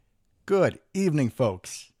Good evening,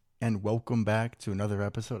 folks, and welcome back to another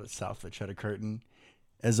episode of South of the Cheddar Curtain.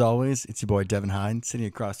 As always, it's your boy Devin Hine, sitting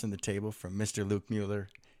across from the table from Mr. Luke Mueller.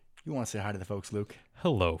 You want to say hi to the folks, Luke?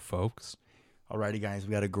 Hello, folks. Alrighty, guys,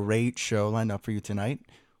 we got a great show lined up for you tonight.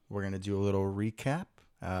 We're going to do a little recap.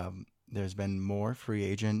 There's been more free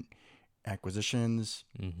agent acquisitions,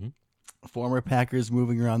 former Packers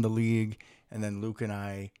moving around the league, and then Luke and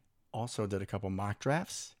I also did a couple mock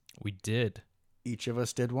drafts. We did. Each of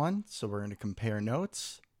us did one, so we're going to compare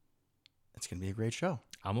notes. It's going to be a great show.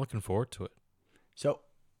 I'm looking forward to it. So,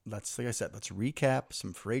 like I said, let's recap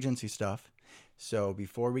some free agency stuff. So,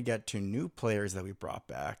 before we get to new players that we brought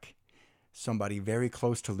back, somebody very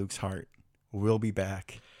close to Luke's heart will be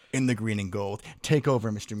back in the green and gold. Take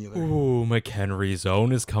over, Mr. Mueller. Ooh, McHenry's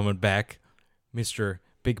own is coming back. Mr.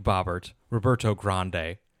 Big Bobbert, Roberto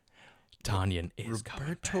Grande. Tanyan is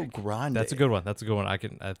Roberto coming back. Grande. That's a good one.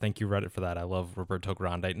 I thank you, Reddit, for that. I love Roberto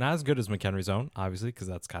Grande. Not as good as McHenry's own, obviously, because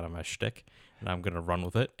that's kind of my shtick, and I'm going to run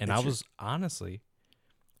with it. And I was honestly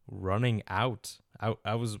running out.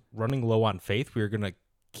 I was running low on faith. We were going to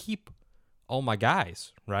keep all my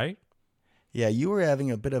guys, right? Yeah, you were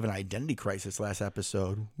having a bit of an identity crisis last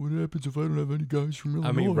episode. What happens if I don't have any guys from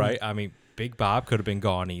Illinois? I mean, Big Bob could have been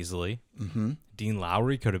gone easily. Mm-hmm. Dean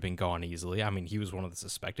Lowry could have been gone easily. I mean, he was one of the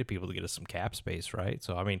suspected people to get us some cap space, right?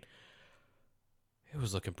 So, I mean, it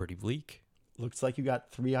was looking pretty bleak. Looks like you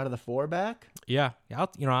got 3 out of the 4 back. Yeah.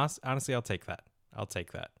 Honestly, I'll take that.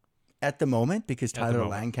 At the moment, because At the Tyler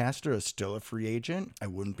moment. Lancaster is still a free agent, I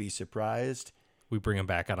wouldn't be surprised. We bring him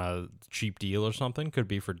back on a cheap deal or something. Could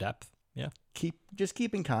be for depth. Yeah.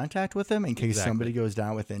 Keep in contact with him in case Exactly. somebody goes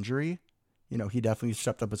down with injury. You know, he definitely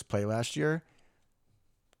stepped up his play last year.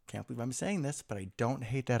 Can't believe I'm saying this, but I don't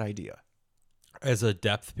hate that idea. As a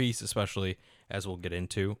depth piece, especially as we'll get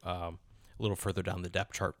into a little further down the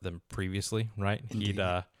depth chart than previously, right? Indeed.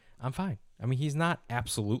 I'm fine. I mean, he's not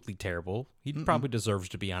absolutely terrible. He probably deserves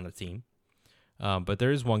to be on a team. But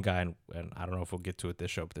there is one guy, and I don't know if we'll get to it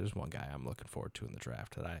this show, but there's one guy I'm looking forward to in the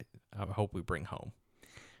draft that I hope we bring home.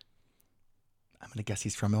 I'm going to guess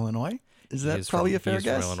he's from Illinois. Is He that is probably from- a fair he is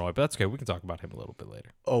guess? From Illinois, but that's okay. We can talk about him a little bit later.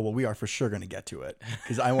 Oh, well, we are for sure going to get to it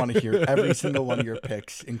because I want to hear every single one of your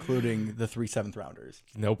picks, including the 3 7th rounders,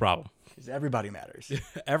 No problem. because everybody matters.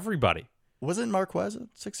 Everybody. Wasn't Marquez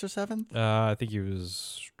 6th or 7th? I think he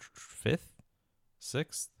was 5th,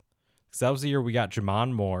 6th. Because that was the year we got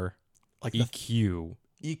Jamon Moore, Like the EQ.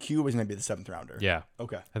 EQ was going to be the 7th rounder. Yeah.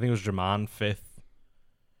 Okay. I think it was Jamon 5th.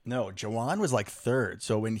 No, Jawan was like 3rd.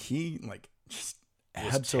 So when he just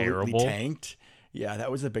Was absolutely terrible. tanked, yeah,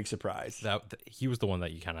 that was a big surprise. He was the one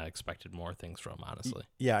that you kind of expected more things from, honestly.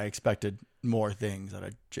 Yeah, I expected more things out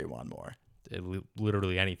of Jawan Moore.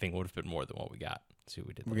 Literally anything would have been more than what we got. See what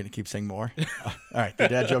we did We're there. going to keep saying more. All right, the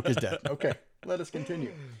dad joke is dead. Okay, let us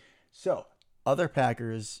continue. So, other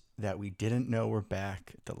Packers that we didn't know were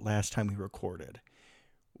back the last time we recorded,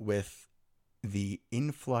 with the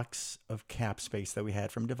influx of cap space that we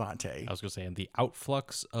had from Devontae. I was going to say, and the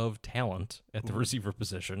outflux of talent at the receiver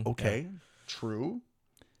position. Okay, true.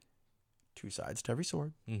 2 sides to every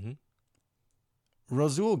sword. Yeah.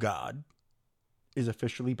 Razul God is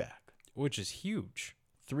officially back. Which is huge.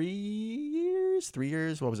 3 years? 3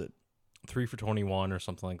 years? What was it? 3 for 21 or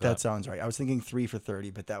something like That that. sounds right. I was thinking 3 for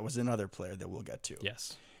 30, but that was another player that we'll get to.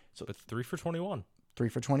 Yes. So- But 3 for 21. 3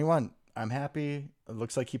 for 21. I'm happy. It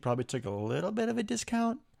looks like he probably took a little bit of a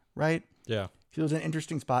discount, right? Yeah. He was in an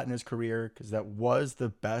interesting spot in his career because that was the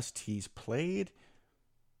best he's played.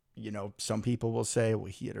 You know, some people will say, well,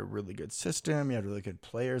 he had a really good system. He had really good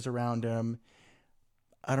players around him.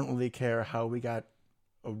 I don't really care how we got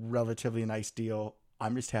a relatively nice deal.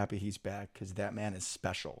 I'm just happy he's back because that man is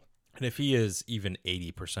special. And if he is even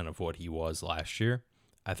 80% of what he was last year,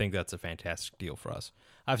 I think that's a fantastic deal for us.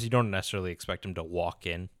 Obviously, you don't necessarily expect him to walk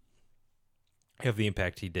in, have the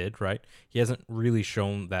impact he did, right? He hasn't really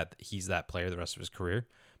shown that he's that player the rest of his career.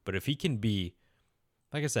 But if he can be,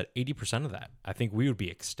 like I said, 80% of that, I think we would be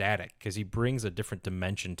ecstatic because he brings a different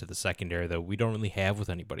dimension to the secondary that we don't really have with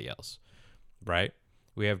anybody else, right?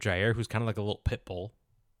 We have Jair, who's kind of like a little pit bull,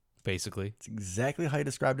 basically. It's exactly how you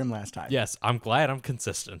described him last time. Yes, I'm glad I'm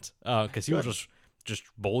consistent because he will just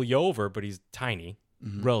bowl you over, but he's tiny,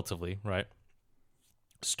 relatively, right?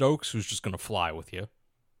 Stokes, who's just going to fly with you.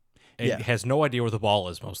 And Yeah. has no idea where the ball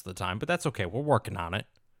is most of the time, but that's okay. We're working on it.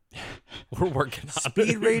 We're working on Speed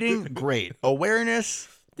it. rating, great. Awareness,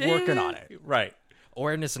 working on it. Right.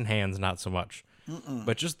 Awareness and hands, not so much.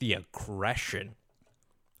 But just the aggression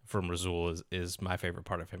from Razul is my favorite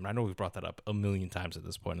part of him. And I know we've brought that up a million times at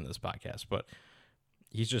this point in this podcast, but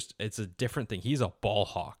it's a different thing. He's a ball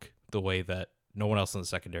hawk the way that no one else in the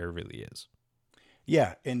secondary really is.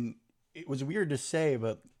 Yeah, and it was weird to say,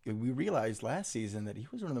 but we realized last season that he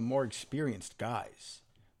was one of the more experienced guys.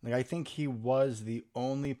 Like I think he was the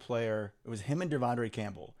only player. It was him and Devondre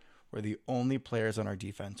Campbell were the only players on our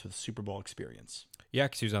defense with Super Bowl experience. Yeah,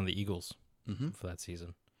 because he was on the Eagles Mm-hmm. for that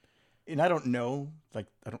season. And I don't know, like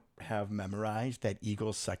I don't have memorized that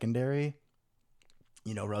Eagles secondary.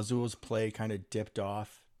 You know, Razul's play kind of dipped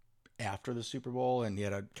off after the Super Bowl, and he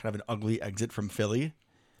had a kind of an ugly exit from Philly.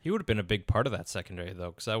 He would have been a big part of that secondary, though,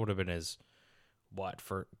 because that would have been his,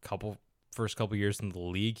 first couple years in the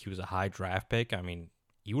league. He was a high draft pick. I mean,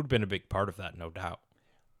 he would have been a big part of that, no doubt.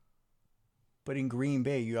 But in Green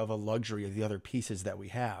Bay, you have a luxury of the other pieces that we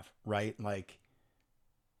have, right? Like,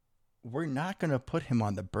 we're not going to put him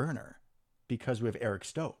on the burner because we have Eric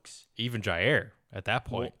Stokes. Even Jair at that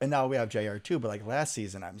point. Well, and now we have JR too, but like last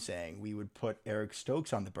season, I'm saying we would put Eric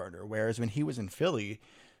Stokes on the burner. Whereas when he was in Philly,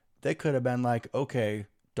 they could have been like, okay,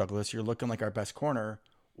 Douglas, you're looking like our best corner.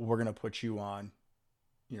 We're going to put you on,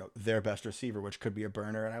 you know, their best receiver, which could be a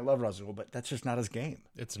burner. And I love Russell, but that's just not his game.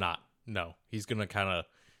 It's not. No. He's going to kind of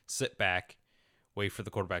sit back, wait for the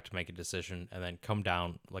quarterback to make a decision, and then come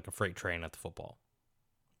down like a freight train at the football.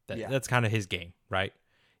 That's kind of his game, right?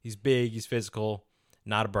 He's big, he's physical,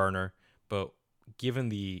 not a burner, but given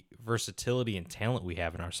the versatility and talent we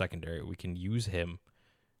have in our secondary, we can use him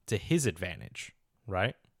to his advantage,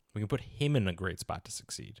 right? We can put him in a great spot to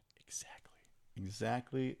succeed.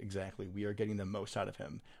 Exactly. We are getting the most out of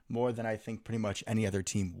him, more than I think pretty much any other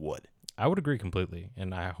team would. I would agree completely,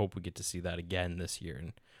 and I hope we get to see that again this year.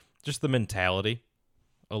 And just the mentality,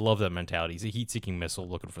 I love that mentality. He's a heat-seeking missile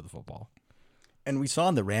looking for the football. And we saw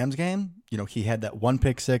in the Rams game, you know, he had that one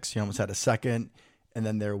pick six. He almost had a second. And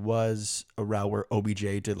then there was a route where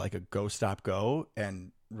OBJ did like a go, stop, go.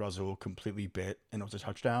 And Russell completely bit and it was a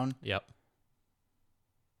touchdown. Yep.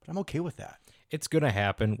 But I'm okay with that. It's going to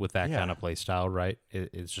happen with that Yeah. kind of play style, right? It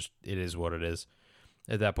is what it is.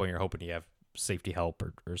 At that point, you're hoping you have safety help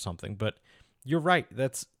or something. But you're right.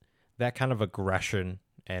 That's that kind of aggression.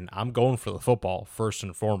 And I'm going for the football first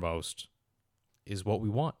and foremost is what we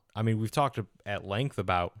want. I mean, we've talked at length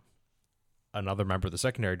about another member of the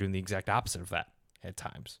secondary doing the exact opposite of that at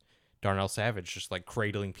times. Darnell Savage just like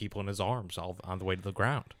cradling people in his arms all on the way to the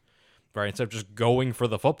ground, right? Instead of just going for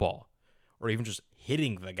the football or even just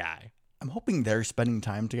hitting the guy. I'm hoping they're spending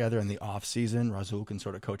time together in the off season. Razul can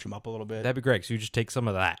sort of coach him up a little bit. That'd be great. So you just take some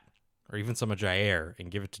of that or even some of Jair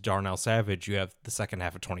and give it to Darnell Savage. You have the second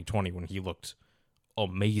half of 2020 when he looked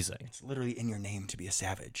amazing. It's literally in your name to be a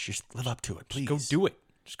savage. Just live up to it, please. Just go do it.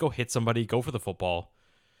 Just go hit somebody. Go for the football.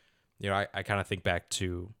 You know, I kind of think back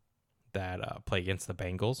to that play against the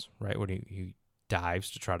Bengals, right? When he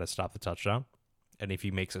dives to try to stop the touchdown. And if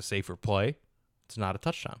he makes a safer play, it's not a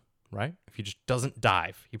touchdown, right? If he just doesn't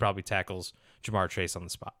dive, he probably tackles Jamar Chase on the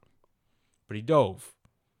spot. But he dove.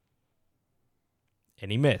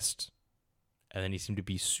 And he missed. And then he seemed to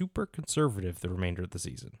be super conservative the remainder of the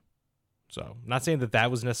season. So, I'm not saying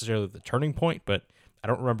that was necessarily the turning point, but I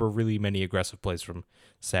don't remember really many aggressive plays from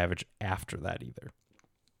Savage after that either.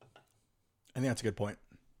 I think that's a good point.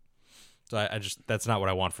 So I just that's not what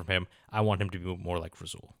I want from him. I want him to be more like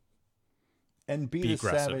Razul. And be the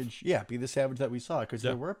aggressive. savage. Yeah, be the savage that we saw. Because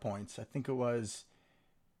Yeah. there were points, I think it was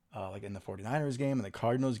like in the 49ers game and the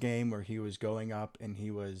Cardinals game where he was going up and he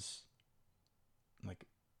was like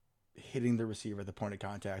hitting the receiver at the point of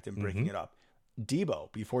contact and breaking it up.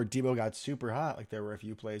 Debo, before Debo got super hot, like there were a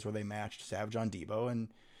few plays where they matched Savage on Debo and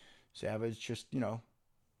Savage just, you know,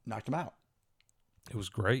 knocked him out. It was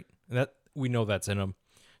great. And that we know that's in him.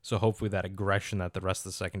 So hopefully that aggression that the rest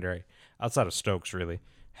of the secondary, outside of Stokes really,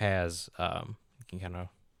 has can kind of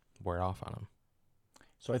wear off on him.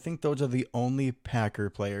 So I think those are the only Packer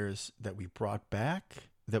players that we brought back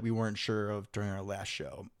that we weren't sure of during our last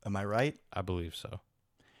show. Am I right? I believe so.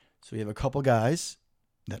 So we have a couple guys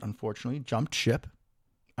that unfortunately jumped ship.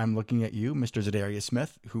 I'm looking at you, Mr. Zadarius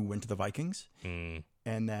Smith, who went to the Vikings. And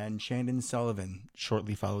then Chandon Sullivan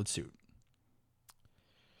shortly followed suit.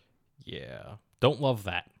 Yeah. Don't love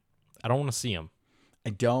that. I don't want to see him. I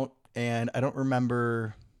don't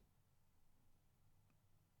remember.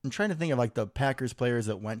 I'm trying to think of like the Packers players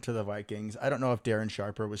that went to the Vikings. I don't know if Darren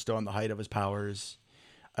Sharper was still on the height of his powers.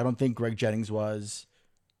 I don't think Greg Jennings was.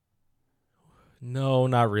 No,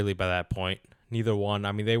 not really by that point. Neither one.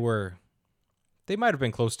 I mean, they might have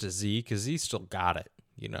been close to Z because Z still got it,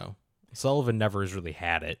 you know. Sullivan never has really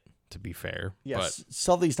had it, to be fair. Yes,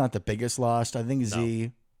 Sully's not the biggest loss. I think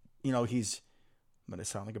Z, you know, I'm going to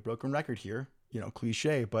sound like a broken record here, you know,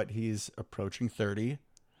 cliche, but he's approaching 30.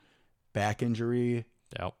 Back injury.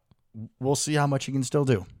 Yep. We'll see how much he can still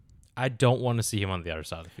do. I don't want to see him on the other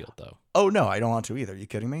side of the field, though. Oh, no, I don't want to either. Are you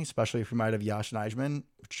kidding me? Especially if we might have Yash Nijman,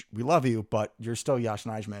 which we love you, but you're still Yash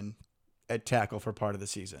Nijman at tackle for part of the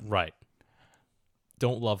season. Right.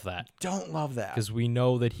 Don't love that. Don't love that. Because we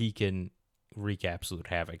know that he can wreak absolute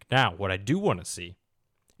havoc. Now, what I do want to see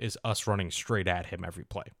is us running straight at him every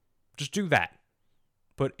play. Just do that.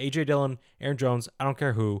 Put A.J. Dillon, Aaron Jones, I don't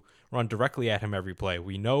care who, run directly at him every play.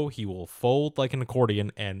 We know he will fold like an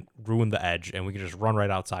accordion and ruin the edge, and we can just run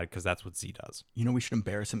right outside because that's what Z does. You know, we should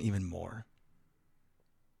embarrass him even more.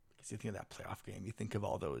 Because you think of that playoff game, you think of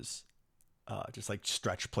all those just like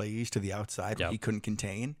stretch plays to the outside where he couldn't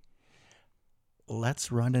contain.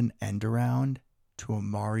 Let's run an end around to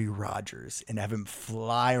Amari Rodgers and have him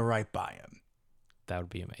fly right by him. That would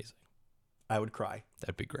be amazing. I would cry.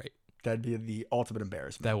 That'd be great. That'd be the ultimate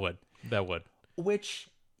embarrassment. That would. Which,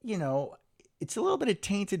 you know, it's a little bit of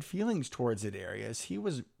tainted feelings towards it, Arias. He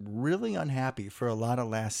was really unhappy for a lot of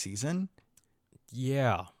last season.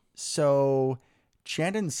 Yeah. So,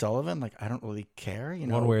 Chandon Sullivan, like, I don't really care, you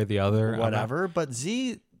know. One way or the other. Whatever. But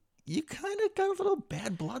Z, you kind of got a little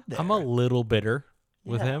bad blood there. I'm a little bitter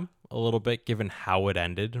with him. A little bit, given how it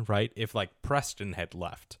ended, right? If, like, Preston had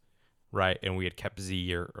left, right, and we had kept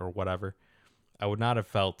Z or whatever, I would not have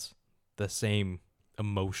felt the same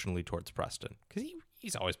emotionally towards Preston. Because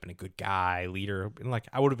he's always been a good guy, leader. And, like,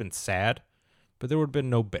 I would have been sad, but there would have been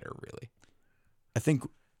no bitter, really. I think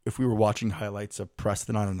if we were watching highlights of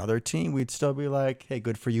Preston on another team, we'd still be like, hey,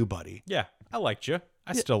 good for you, buddy. Yeah, I liked you.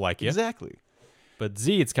 I still like you. Exactly. But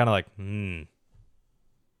Z, it's kind of like,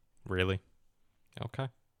 really?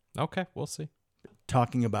 Okay, we'll see.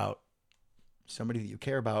 Talking about somebody that you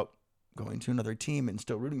care about going to another team and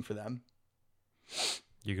still rooting for them.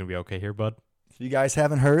 You gonna be okay here, bud? If you guys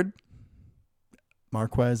haven't heard,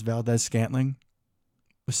 Marquez Valdez-Scantling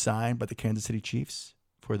was signed by the Kansas City Chiefs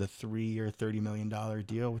for the 3-year, $30 million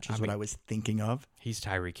deal, which is what I was thinking of. He's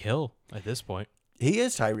Tyreek Hill at this point. He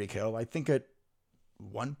is Tyreek Hill. I think at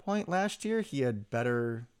one point last year, he had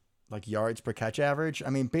better like yards per catch average.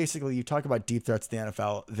 I mean, basically, you talk about deep threats in the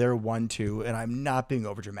NFL, they're 1-2, and I'm not being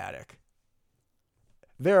overdramatic.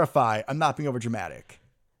 Verify, I'm not being overdramatic.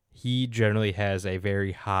 He generally has a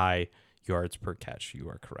very high yards per catch. You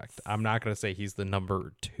are correct. I'm not going to say he's the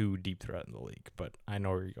number 2 deep threat in the league, but I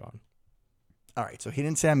know where you're going. All right, so he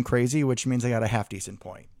didn't say I'm crazy, which means I got a half-decent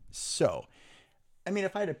point. So, I mean,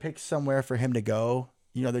 if I had to pick somewhere for him to go,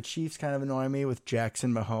 you know, the Chiefs kind of annoy me with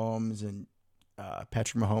Jackson Mahomes and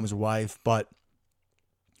Patrick Mahomes' wife, but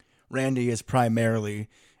Randy is primarily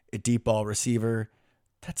a deep ball receiver.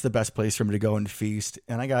 That's the best place for him to go and feast,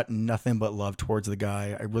 and I got nothing but love towards the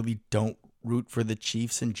guy. I really don't root for the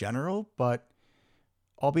Chiefs in general, but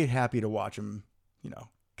I'll be happy to watch him, you know,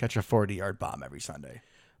 catch a 40-yard bomb every Sunday.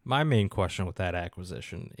 My main question with that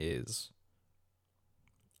acquisition is,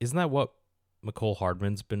 isn't that what McCole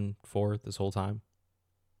Hardman's been for this whole time?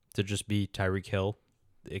 To just be Tyreek Hill,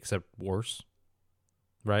 except worse,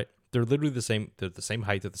 right? They're literally the same. They're the same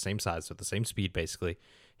height. They're the same size. They're the same speed, basically,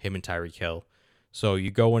 him and Tyreek Hill. So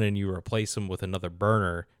you go in and you replace him with another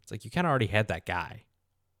burner. It's like you kind of already had that guy.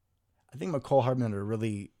 I think McCole Hardman had a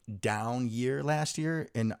really down year last year,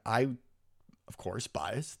 and I, of course,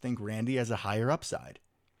 biased, think Randy has a higher upside.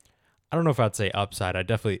 I don't know if I'd say upside. I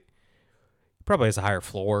definitely probably has a higher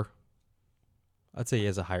floor. I'd say he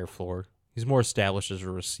has a higher floor. He's more established as a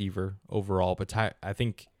receiver overall, but I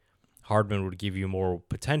think Hardman would give you more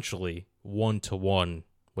potentially one-to-one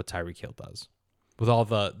what Tyreek Hill does. With all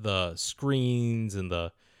the screens and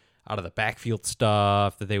the out of the backfield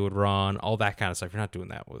stuff that they would run, all that kind of stuff. You're not doing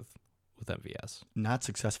that with MVS. Not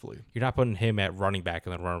successfully. You're not putting him at running back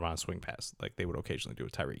and then run him on a swing pass like they would occasionally do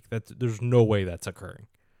with Tyreek. There's no way that's occurring.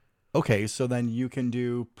 Okay, so then you can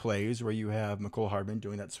do plays where you have McCole Hardman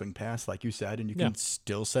doing that swing pass, like you said, and you can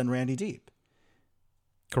still send Randy deep.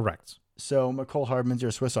 Correct. So McCole Hardman's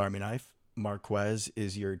your Swiss Army knife. Marquez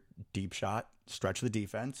is your deep shot, stretch the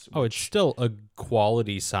defense. Oh, it's still a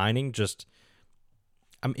quality signing. Just,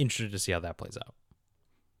 I'm interested to see how that plays out.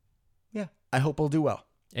 Yeah, I hope he'll do well.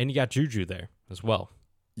 And you got Juju there as well.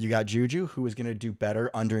 You got Juju, who is going to do better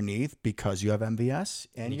underneath because you have MVS.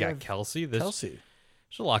 And you got Kelsey. Kelsey.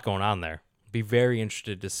 There's a lot going on there. Be very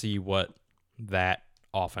interested to see what that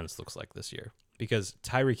offense looks like this year. Because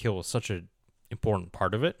Tyreek Hill was such an important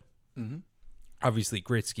part of it. Mm-hmm. Obviously,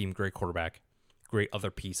 great scheme, great quarterback, great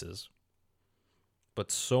other pieces.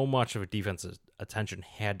 But so much of a defense's attention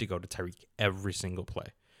had to go to Tyreek every single play.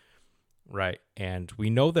 Right? And we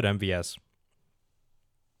know that MVS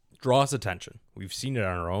draws attention. We've seen it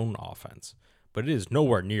on our own offense. But it is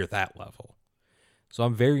nowhere near that level. So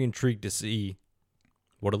I'm very intrigued to see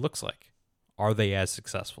what it looks like. Are they as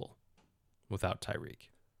successful without Tyreek?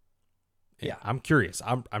 Yeah. I'm curious.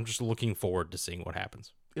 I'm just looking forward to seeing what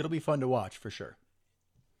happens. It'll be fun to watch for sure.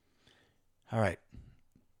 All right.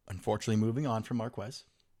 Unfortunately, moving on from Marquez.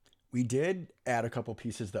 We did add a couple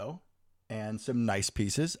pieces, though, and some nice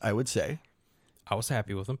pieces, I would say. I was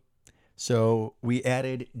happy with him. So we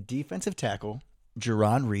added defensive tackle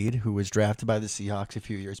Jerron Reed, who was drafted by the Seahawks a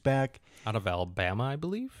few years back. Out of Alabama, I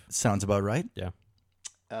believe. Sounds about right. Yeah.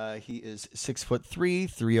 He is 6'3",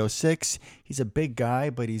 306. He's a big guy,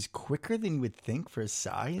 but he's quicker than you would think for his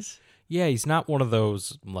size. Yeah, he's not one of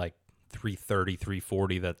those like 330,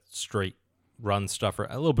 340 that straight run stuff, or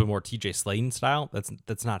a little bit more TJ Slaton style.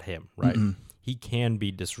 That's not him, right? Mm-mm. He can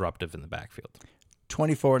be disruptive in the backfield.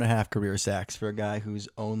 24 and a half career sacks for a guy who's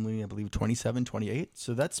only, I believe, 27, 28.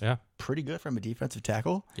 So that's pretty good from a defensive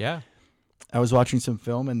tackle. Yeah. I was watching some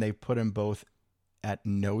film, and they put him both at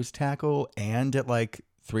nose tackle and at like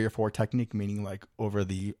 3 or 4 technique, meaning like over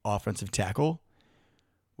the offensive tackle,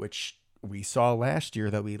 which we saw last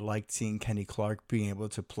year that we liked seeing Kenny Clark being able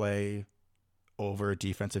to play over a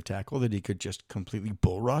defensive tackle, that he could just completely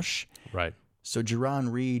bull rush. Right. So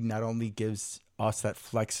Jerron Reed not only gives us that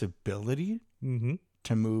flexibility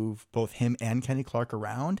to move both him and Kenny Clark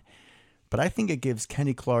around, but I think it gives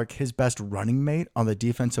Kenny Clark his best running mate on the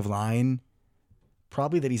defensive line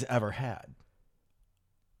probably that he's ever had.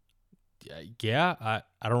 Yeah,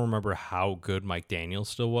 I don't remember how good Mike Daniels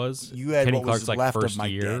still was. You had Kenny what Clark's was like left first of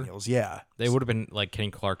Mike year. Daniels, yeah. They would have been like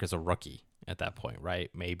Kenny Clark as a rookie at that point,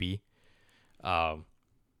 right? Maybe. And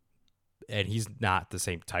he's not the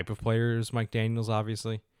same type of player as Mike Daniels,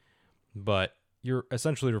 obviously. But you're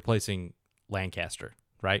essentially replacing Lancaster,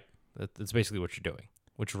 right? That's basically what you're doing.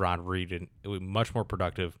 Which Ron Reed, and it was much more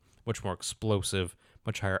productive, much more explosive,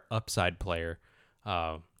 much higher upside player.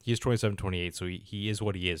 He is 27, 28, so he is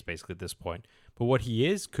what he is basically at this point. But what he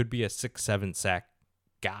is could be a 6-7 sack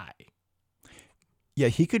guy. Yeah,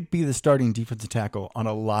 he could be the starting defensive tackle on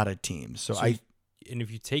a lot of teams. And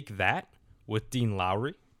if you take that with Dean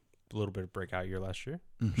Lowry, a little bit of breakout year last year.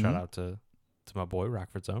 Shout out to my boy,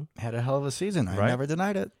 Rockford Zone. Had a hell of a season. I Right? never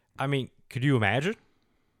denied it. I mean, could you imagine?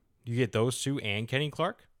 You get those two and Kenny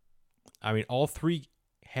Clark? I mean, all three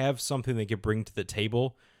have something they could bring to the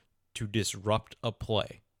table to disrupt a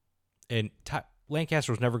play. And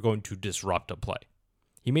Lancaster was never going to disrupt a play.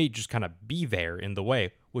 He may just kind of be there in the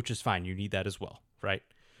way, which is fine. You need that as well, right?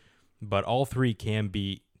 But all three can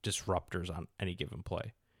be disruptors on any given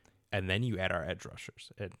play. And then you add our edge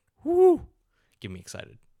rushers. And whoo, get me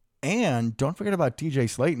excited. And don't forget about TJ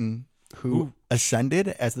Slaton, who ascended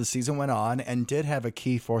as the season went on and did have a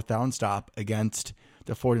key 4th down stop against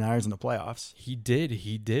the 49ers in the playoffs. He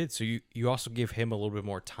did. So you also give him a little bit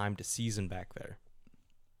more time to season back there.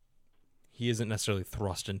 He isn't necessarily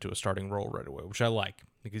thrust into a starting role right away, which I like.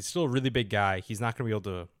 Like, he's still a really big guy. He's not going to be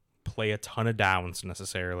able to play a ton of downs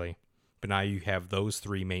necessarily. But now you have those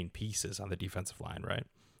 3 main pieces on the defensive line, right?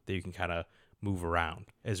 That you can kind of move around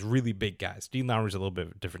as really big guys. Dean Lowry's a little bit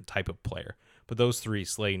of a different type of player. But those 3,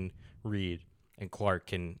 Slaton, Reed, and Clark,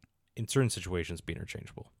 can, in certain situations, be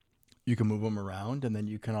interchangeable. You can move him around, and then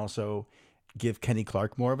you can also give Kenny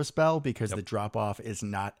Clark more of a spell because the drop-off is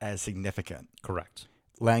not as significant. Correct.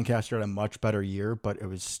 Lancaster had a much better year, but it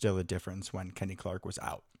was still a difference when Kenny Clark was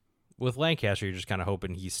out. With Lancaster, you're just kind of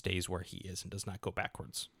hoping he stays where he is and does not go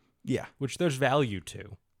backwards. Yeah. Which there's value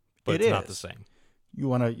to, but it's not the same. You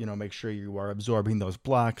want to, make sure you are absorbing those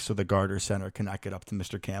blocks so the guard or center cannot get up to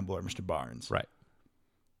Mr. Campbell or Mr. Barnes. Right.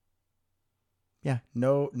 Yeah.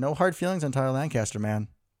 No hard feelings on Tyler Lancaster, man.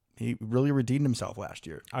 He really redeemed himself last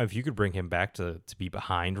year. If you could bring him back to be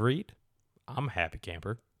behind Reed, I'm a happy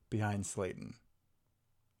camper. Behind Slaton.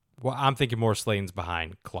 Well, I'm thinking more Slaton's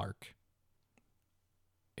behind Clark.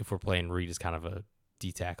 If we're playing Reed as kind of a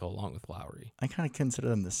D tackle along with Lowry. I kind of consider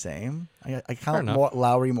them the same. I count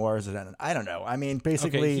Lowry more as an end. I don't know. I mean,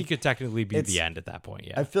 basically, okay, he could technically be the end at that point.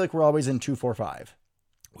 Yeah, I feel like we're always in 2-4-5.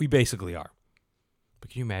 We basically are.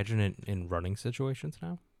 But can you imagine it in running situations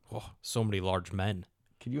now? Oh, so many large men.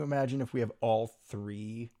 Can you imagine if we have all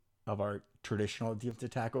 3 of our traditional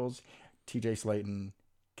defensive tackles, TJ Slaton,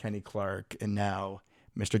 Kenny Clark, and now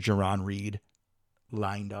Mr. Jerron Reed,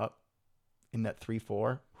 lined up in that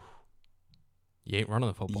 3-4? You ain't running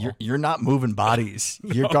the football. You're not moving bodies.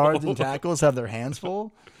 Your guards and tackles have their hands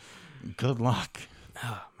full. Good luck.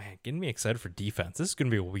 Oh, man, getting me excited for defense. This is going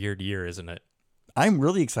to be a weird year, isn't it? I'm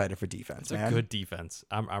really excited for defense, it's a good defense.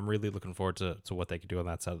 I'm really looking forward to what they can do on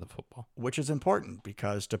that side of the football. Which is important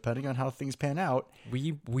because depending on how things pan out,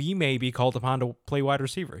 we may be called upon to play wide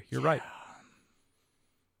receiver. You're right.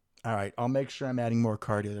 All right, I'll make sure I'm adding more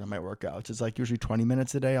cardio than my workouts. It's like usually 20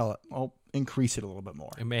 minutes a day. I'll increase it a little bit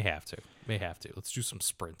more. It may have to. Let's do some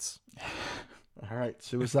sprints. All right,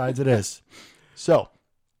 suicides it is. So,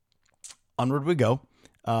 onward we go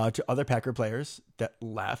to other Packer players that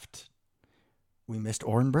left. We missed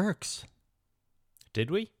Oren Burks. Did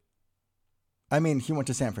we? I mean, he went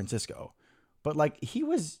to San Francisco, but like he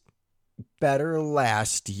was better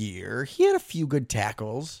last year. He had a few good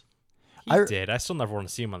tackles. He did. I still never want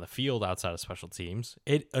to see him on the field outside of special teams.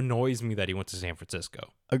 It annoys me that he went to San Francisco.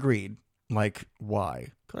 Agreed. Like, why?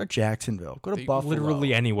 Go to Jacksonville. Go to Buffalo.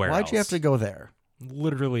 Literally anywhere else. Why'd you have to go there?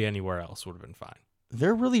 Literally anywhere else would have been fine.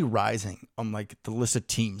 They're really rising on like the list of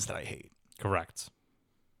teams that I hate. Correct.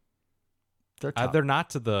 They're they're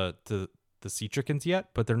not to the Sea Chickens yet,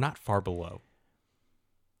 but they're not far below.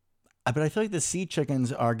 But I feel like the Sea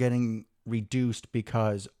Chickens are getting reduced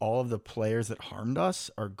because all of the players that harmed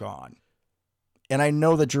us are gone. And I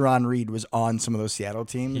know that Jerron Reed was on some of those Seattle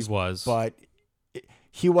teams. He was. But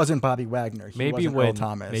he wasn't Bobby Wagner. He wasn't Earl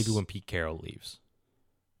Thomas. Maybe when Pete Carroll leaves.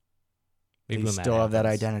 Maybe they still have that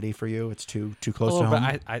identity for you? It's too close to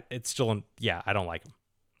home? But it's still, I don't like him.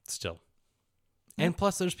 Still. And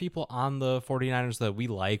plus, there's people on the 49ers that we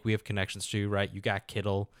like. We have connections to, right? You got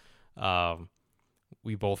Kittle.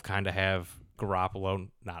 We both kind of have Garoppolo.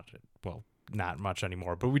 Not much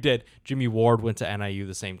anymore, but we did. Jimmy Ward went to NIU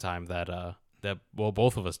the same time that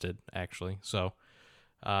both of us did, actually. So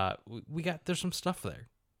there's some stuff there.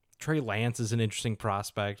 Trey Lance is an interesting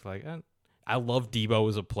prospect. Like, I love Debo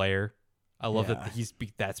as a player. I love that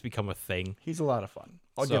that's become a thing. He's a lot of fun.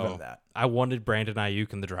 I'll give him that. I wanted Brandon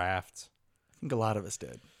Ayuk in the draft. I think a lot of us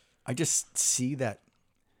did. I just see that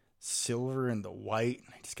silver and the white,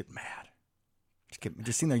 and I just get mad.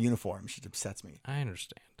 Just seeing their uniforms just upsets me. I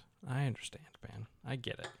understand, man. I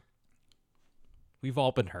get it. We've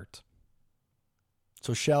all been hurt.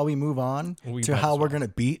 So shall we move on to how we're going to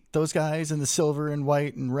beat those guys in the silver and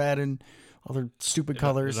white and red and all their stupid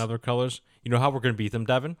colors? And other colors. You know how we're going to beat them,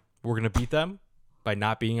 Devin? We're going to beat them by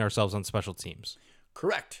not beating ourselves on special teams.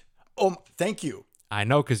 Correct. Oh, thank you. I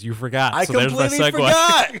know, because you forgot. I completely there's my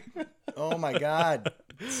segue. forgot. Oh, my God.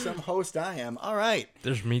 Some host I am. All right.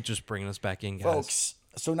 There's me just bringing us back in, guys. Folks,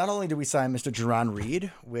 so not only did we sign Mr. Jerron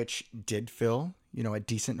Reed, which did fill, a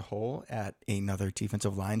decent hole at another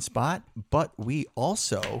defensive line spot, but we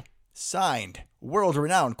also signed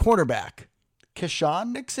world-renowned cornerback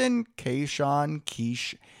Keyshawn Nixon.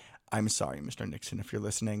 I'm sorry, Mr. Nixon, if you're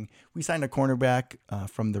listening. We signed a cornerback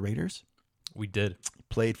from the Raiders. We did.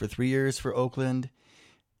 Played for 3 years for Oakland.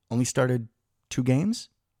 Only started 2 games.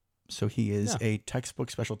 So he is a textbook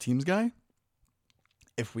special teams guy.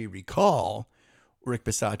 If we recall, Rick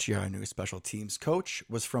Bisaccia, our new special teams coach,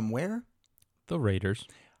 was from where? The Raiders.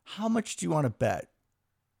 How much do you want to bet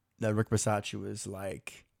that Rick Bisaccia was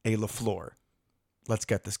like, hey, LaFleur, let's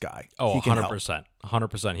get this guy. Oh, 100%.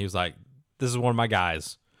 100%. He was like, this is one of my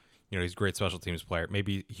guys. He's a great special teams player.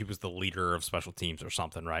 Maybe he was the leader of special teams or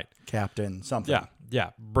something, right? Captain, something.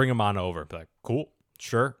 Yeah. Bring him on over. Be like, cool,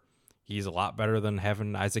 sure. He's a lot better than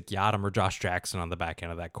having Isaac Yiadom or Josh Jackson on the back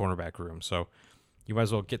end of that cornerback room. So you might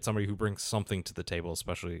as well get somebody who brings something to the table,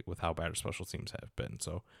 especially with how bad our special teams have been.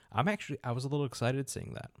 So I was a little excited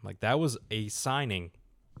seeing that. Like, that was a signing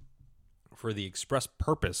for the express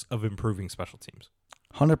purpose of improving special teams.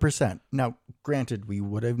 100%. Now, granted, we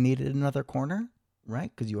would have needed another corner,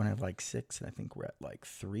 right? Because you want to have like 6, and I think we're at like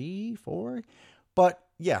 3, 4. But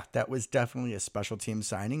yeah, that was definitely a special team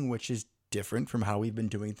signing, which is different from how we've been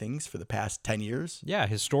doing things for the past 10 years. Yeah,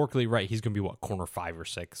 historically, right. He's going to be corner 5 or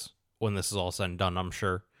 6 when this is all said and done, I'm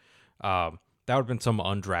sure. That would have been some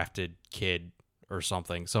undrafted kid or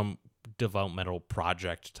something, some developmental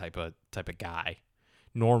project type of guy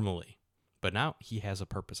normally. But now he has a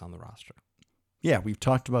purpose on the roster. Yeah, we've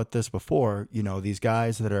talked about this before. These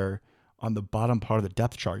guys that are on the bottom part of the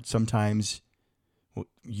depth chart, sometimes,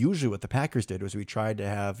 usually what the Packers did was we tried to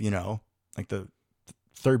have, like the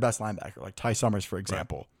third best linebacker, like Ty Summers, for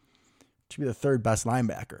example, to be the third best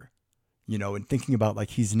linebacker, and thinking about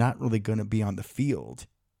like he's not really going to be on the field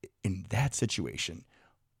in that situation,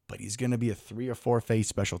 but he's going to be a 3 or 4 phase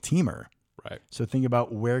special teamer. Right. So think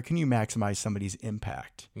about where can you maximize somebody's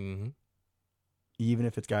impact, even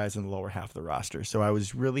if it's guys in the lower half of the roster. So I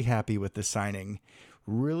was really happy with this signing.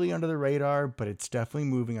 Really under the radar, but it's definitely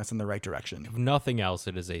moving us in the right direction. If nothing else,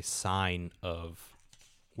 it is a sign of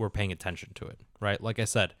we're paying attention to it, right? Like I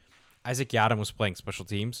said, Isaac Yiadom was playing special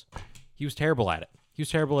teams. He was terrible at it. He was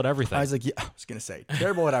terrible at everything. I was going to say,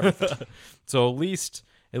 terrible at everything. So at least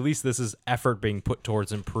this is effort being put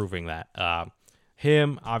towards improving that.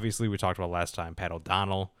 Him, obviously, we talked about last time, Pat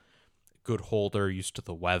O'Donnell, good holder, used to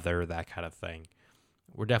the weather, that kind of thing.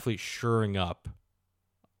 We're definitely shoring up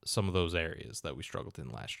some of those areas that we struggled in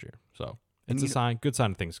last year. So it's a good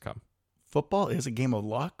sign of things to come. Football is a game of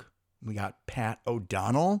luck, We got Pat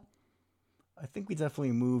O'Donnell. I think we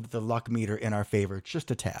definitely moved the luck meter in our favor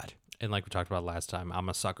just a tad. And like we talked about last time, I'm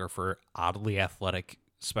a sucker for oddly athletic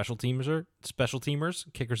special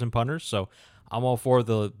teamers, kickers and punters. So I'm all for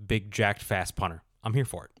the big, jacked, fast punter. I'm here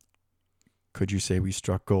for it. Could you say we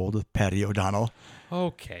struck gold with Patty O'Donnell?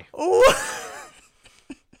 Okay. Oh,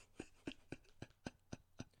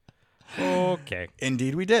 Okay.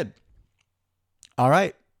 indeed we did. All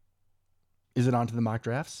right. Is it on to the mock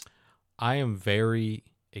drafts? I am very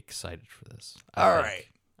excited for this.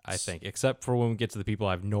 I think, except for when we get to the people,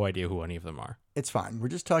 I have no idea who any of them are. It's fine. We're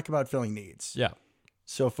just talking about filling needs. Yeah.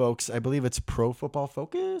 So, folks, I believe it's Pro Football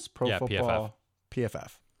Focus? Football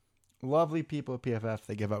PFF. Lovely people at PFF.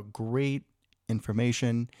 They give out great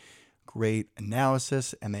information, great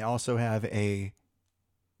analysis, and they also have a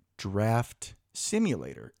draft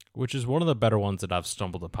simulator. Which is one of the better ones that I've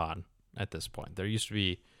stumbled upon at this point. There used to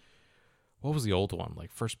be, what was the old one?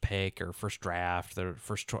 Like first pick or first draft, or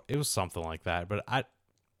first choice. It was something like that. But I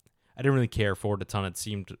didn't really care for it a ton. It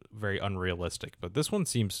seemed very unrealistic. But this one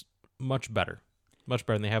seems much better. Much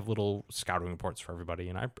better. And they have little scouting reports for everybody.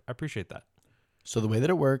 And I appreciate that. So the way that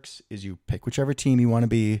it works is you pick whichever team you want to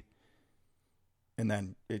be, and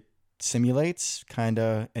then it simulates kind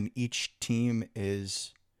of, and each team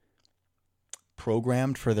is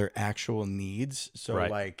programmed for their actual needs. So Right.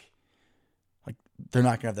 like they're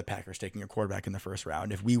not going to have the Packers taking a quarterback in the first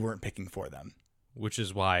round if we weren't picking for them. Which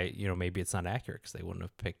is why, maybe it's not accurate because they wouldn't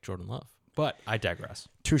have picked Jordan Love. But I digress.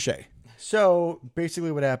 Touche. So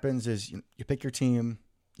basically what happens is you pick your team,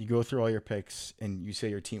 you go through all your picks, and you say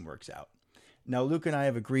your team works out. Now, Luke and I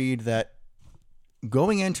have agreed that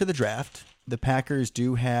going into the draft, the Packers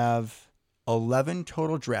do have 11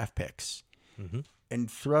 total draft picks. Mm-hmm. And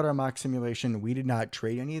throughout our mock simulation, we did not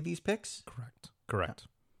trade any of these picks. Correct.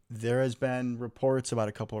 There has been reports about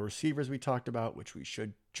a couple of receivers we talked about, which we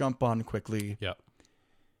should jump on quickly. Yep.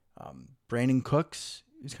 Brandon Cooks,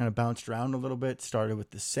 he's kind of bounced around a little bit. Started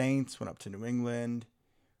with the Saints, went up to New England.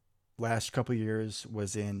 Last couple of years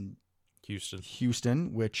was in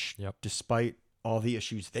Houston, which, Yep. despite all the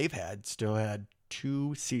issues they've had, still had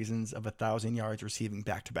 2 seasons of 1,000 yards receiving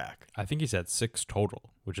back to back. I think he's had 6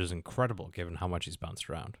 total, which is incredible given how much he's bounced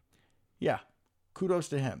around. Yeah, kudos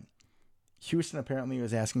to him. Houston apparently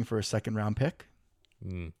was asking for a second-round pick.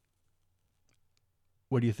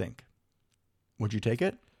 What do you think? Would you take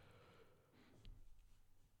it?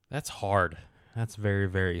 That's hard. That's very,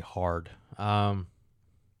 very hard.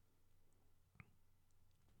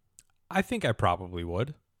 I think I probably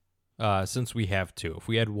would, since we have 2. If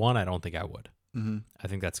we had 1, I don't think I would. Mm-hmm. I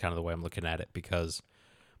think that's kind of the way I'm looking at it, because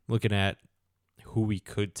I'm looking at who we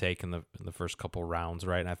could take in the first couple rounds,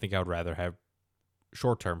 right? And I think I would rather have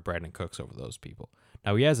short-term Brandon Cooks over those people.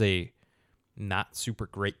 Now, he has a not super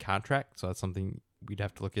great contract, so that's something we'd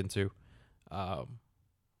have to look into. And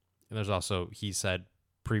there's also, he said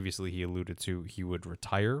previously, he alluded to he would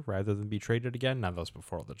retire rather than be traded again. Now, that was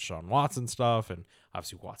before all the Deshaun Watson stuff, and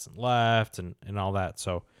obviously Watson left and all that.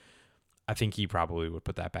 So I think he probably would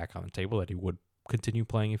put that back on the table, that he would continue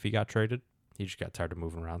playing if he got traded. He just got tired of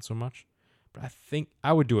moving around so much. But I think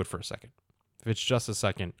I would do it for a second. If it's just a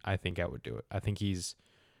second, I think I would do it. I think he's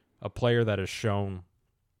a player that has shown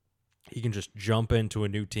he can just jump into a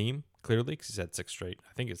new team, clearly, because he's had 6 straight.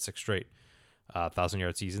 I think it's 6 straight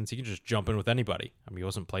 1,000-yard seasons. He can just jump in with anybody. I mean, he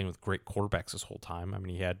wasn't playing with great quarterbacks this whole time. I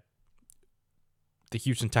mean, he had the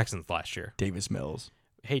Houston Texans last year. Davis Mills.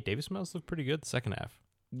 Hey, Davis Mills looked pretty good the second half.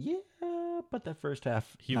 Yeah, but that first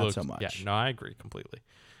half, He not looked, so much. Yeah, no, I agree completely.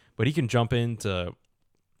 But he can jump into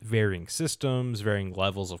varying systems, varying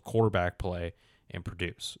levels of quarterback play, and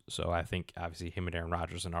produce. So I think, obviously, him and Aaron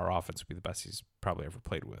Rodgers in our offense would be the best he's probably ever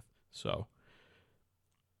played with. So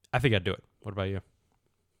I think I'd do it. What about you?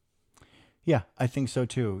 Yeah, I think so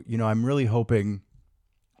too. I'm really hoping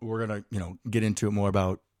we're going to, get into it more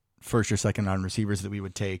about first or second round receivers that we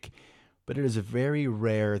would take. But it is very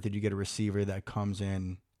rare that you get a receiver that comes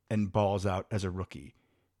in and balls out as a rookie.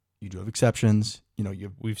 You do have exceptions.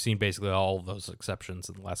 We've seen basically all of those exceptions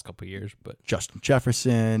in the last couple of years, but Justin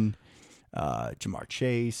Jefferson, Jamar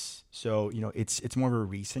Chase. So, it's more of a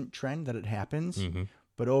recent trend that it happens. mm-hmm.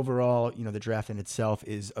 But overall, the draft in itself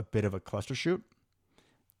is a bit of a cluster shoot.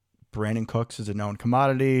 Brandon Cooks is a known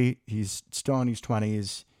commodity. He's still in his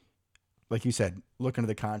 20s. Like you said, look into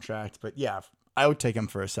the contract. But yeah, I would take him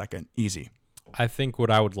for a second. Easy. I think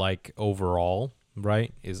what I would like overall,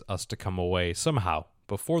 right, is us to come away somehow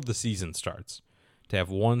before the season starts to have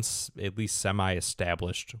one at least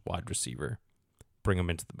semi-established wide receiver, bring him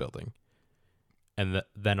into the building. And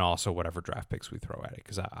then also whatever draft picks we throw at it.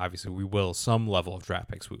 Because obviously some level of draft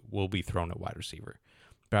picks will be thrown at wide receiver.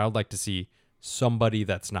 But I would like to see somebody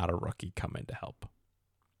that's not a rookie come in to help.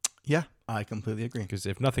 Yeah, I completely agree. Because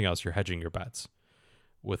if nothing else, you're hedging your bets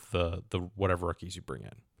with the whatever rookies you bring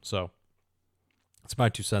in. So it's my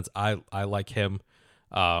 2 cents. I like him.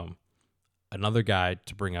 Another guy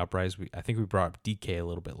to bring up, Bryce, I think we brought up DK a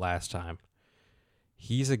little bit last time.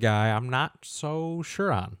 He's a guy I'm not so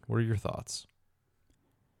sure on. What are your thoughts?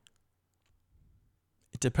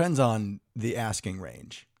 It depends on the asking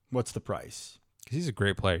range. What's the price? Because he's a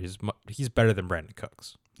great player. He's better than Brandon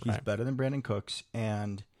Cooks. He's better than Brandon Cooks.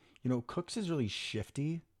 And, Cooks is really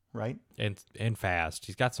shifty, right? And fast.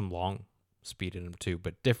 He's got some long speed in him too,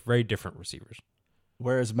 but very different receivers.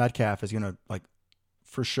 Whereas Metcalf is going to,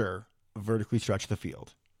 for sure, vertically stretch the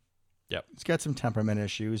field. Yep. He's got some temperament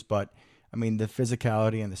issues, but, the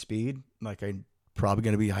physicality and the speed, I'm probably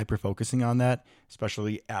going to be hyper-focusing on that,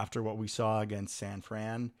 especially after what we saw against San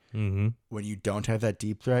Fran. Mm-hmm. When you don't have that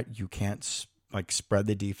deep threat, you can't, spread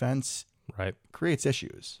the defense. Right. Creates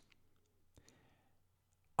issues.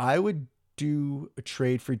 I would do a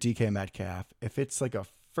trade for DK Metcalf if it's a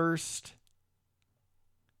first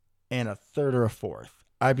and a third or a fourth.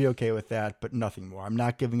 I'd be okay with that, but nothing more. I'm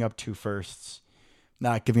not giving up 2 firsts,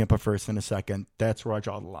 not giving up a first and a second. That's where I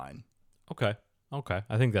draw the line. Okay.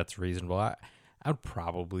 I think that's reasonable. I would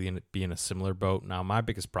probably be in a similar boat. Now, my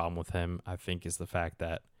biggest problem with him, I think, is the fact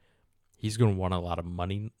that he's going to want a lot of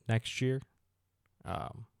money next year. I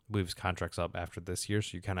believe his contract's up after this year,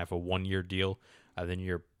 so you kind of have a 1-year deal, and then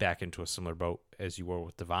you're back into a similar boat as you were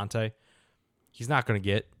with Devontae. He's not going to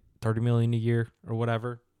get $30 million a year or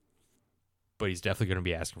whatever, but he's definitely going to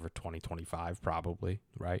be asking for 2025 probably,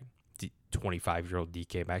 right? 25-year-old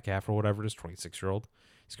DK Metcalf or whatever it is, 26-year-old.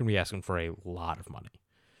 He's going to be asking for a lot of money.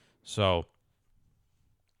 So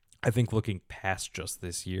I think looking past just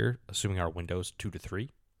this year, assuming our window's 2 to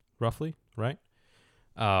 3, roughly, right?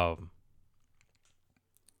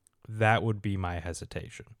 That would be my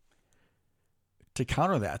hesitation. To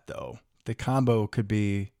counter that, though, the combo could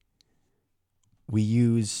be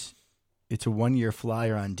it's a 1-year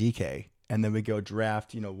flyer on DK, and then we go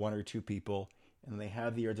draft, 1 or 2 people, and they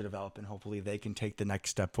have the year to develop, and hopefully they can take the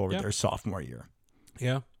next step forward their sophomore year.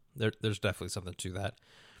 Yeah, there's definitely something to that.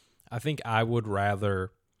 I think I would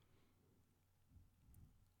rather,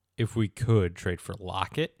 if we could, trade for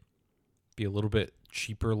Lockett, be a little bit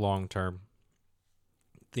cheaper long term.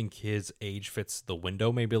 Think his age fits the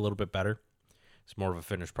window maybe a little bit better. It's more of a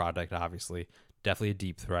finished product, obviously. Definitely a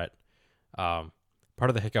deep threat. Part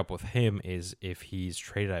of the hiccup with him is if he's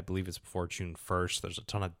traded, I believe it's before June 1st, there's a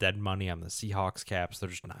ton of dead money on the Seahawks caps. They're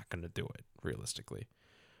just not going to do it, realistically,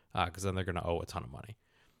 because then they're going to owe a ton of money.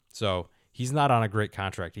 So he's not on a great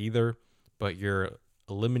contract either, but you're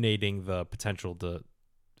eliminating the potential to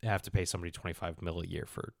have to pay somebody $25 million a year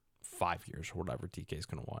for 5 years or whatever DK is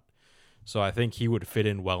going to want. So I think he would fit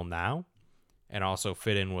in well now and also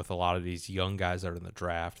fit in with a lot of these young guys that are in the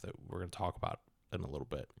draft that we're going to talk about in a little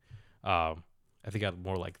bit. I think I'd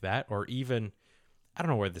more like that, or even, I don't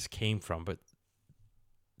know where this came from, but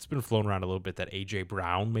it's been flown around a little bit that A.J.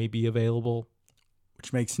 Brown may be available.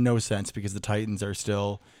 Which makes no sense because the Titans are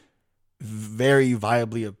still very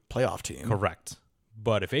viably a playoff team. Correct.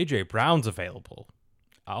 But if A.J. Brown's available,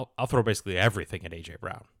 I'll throw basically everything at A.J.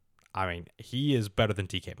 Brown. I mean, he is better than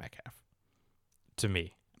DK Metcalf. To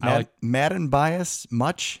me. Madden bias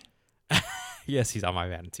much? Yes, he's on my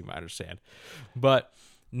Madden team, I understand. But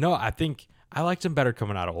no, I think I liked him better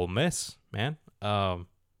coming out of Ole Miss, man.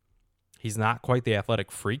 He's not quite the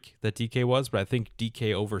athletic freak that DK was, but I think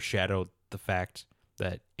DK overshadowed the fact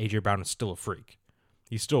that A.J. Brown is still a freak.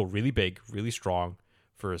 He's still really big, really strong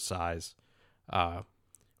for his size.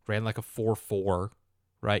 Ran like a 4.4,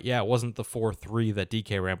 right? Yeah, it wasn't the 4.3 that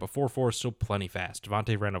DK ran, but 4.4 is still plenty fast.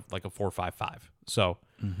 Devontae ran like a 4.55. So,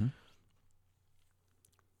 and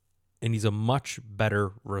he's a much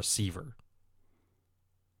better receiver.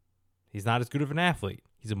 He's not as good of an athlete.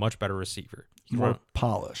 He's a much better receiver. More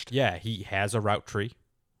polished. Yeah, he has a route tree,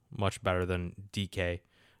 much better than DK.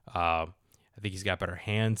 I think he's got better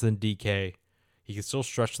hands than DK. He can still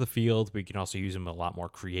stretch the field, but you can also use him in a lot more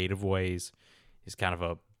creative ways. He's kind of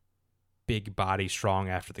a big body, strong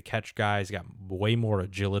after the catch guy. He's got way more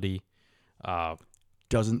agility.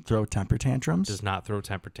 Doesn't throw temper tantrums. Does not throw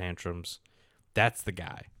temper tantrums. That's the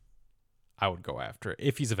guy I would go after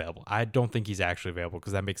if he's available. I don't think he's actually available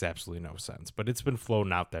because that makes absolutely no sense. But it's been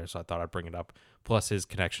floating out there, so I thought I'd bring it up. Plus his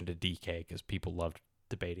connection to DK because people loved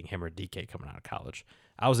debating him or DK coming out of college.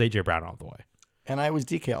 I was A.J. Brown all the way. And I was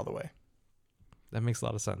DK all the way. That makes a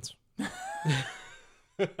lot of sense.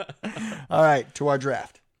 All right, to our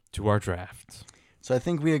draft. So I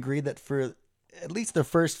think we agreed that for at least the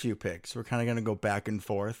first few picks, we're kind of going to go back and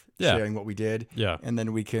forth, sharing what we did. Yeah. And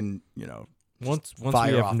then we can, Once we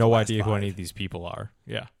fire have off the no last idea who five. any of these people are.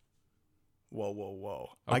 Yeah. Whoa.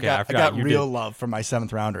 Okay, I I forgot got you real love for my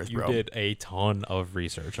 7th rounders, You bro. did a ton of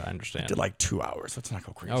research, I understand. Did like 2 hours. Let's not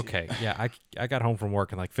go crazy. Okay, yeah, I got home from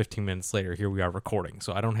work and like 15 minutes later, here we are recording,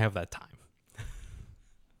 so I don't have that time.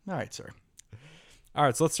 All right, sir. All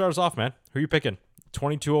right, so let's start us off, man. Who are you picking?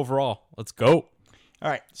 22 overall. Let's go. All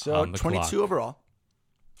right, so On the 22 clock. overall.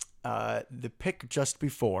 The pick just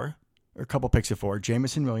before, or a couple picks before,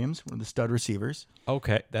 Jamison Williams, one of the stud receivers.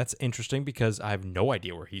 Okay, that's interesting because I have no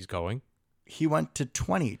idea where he's going. He went to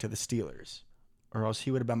 20 to the Steelers, or else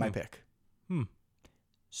he would have been my pick.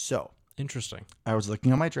 So Interesting. I was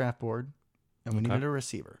looking on my draft board, and we Okay. needed a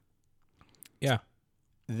receiver. Yeah.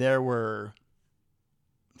 So we're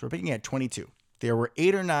picking at 22. There were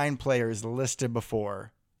 8 or 9 players listed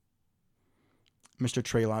before Mr.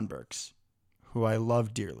 Treylon Burks, who I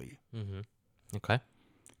love dearly. Mm-hmm. Okay.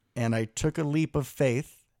 And I took a leap of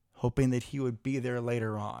faith, hoping that he would be there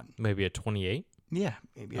later on. Maybe a 28. Yeah,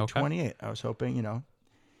 maybe at Okay. 28. I was hoping,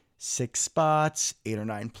 6 spots, 8 or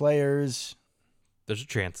 9 players. There's a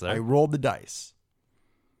chance there. I rolled the dice.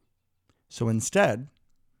 So instead,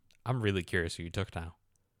 I'm really curious who you took now.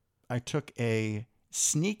 I took a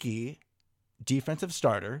sneaky defensive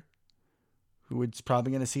starter who is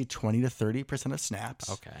probably going to see 20 to 30% of snaps.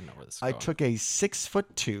 Okay, I know where this is I going. took a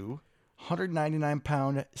 6'2",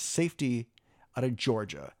 199-pound safety out of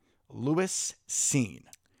Georgia, Lewis Cine.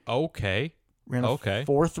 Okay. Ran a Okay.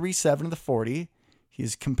 4.37 to the 40.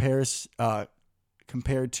 He's compared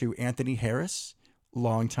to Anthony Harris,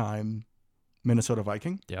 longtime Minnesota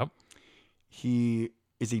Viking. Yep. He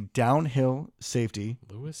is a downhill safety,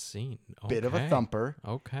 Lewis Cine. bit of a thumper.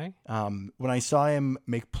 Okay. When I saw him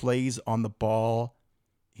make plays on the ball,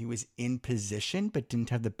 he was in position but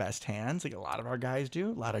didn't have the best hands, like a lot of our guys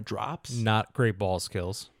do. A lot of drops. Not great ball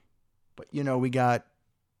skills. But we got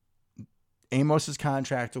Amos's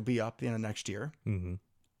contract will be up the end of next year. Mm-hmm.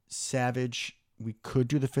 Savage, we could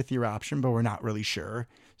do the 5th-year option, but we're not really sure.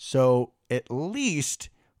 So at least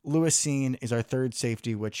Lewis Cine is our third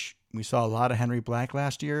safety, which we saw a lot of Henry Black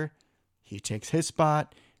last year. He takes his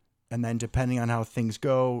spot, and then depending on how things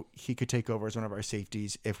go, he could take over as one of our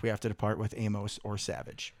safeties if we have to depart with Amos or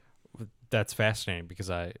Savage. That's fascinating because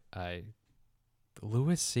I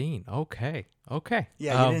Lewis Cine. Okay.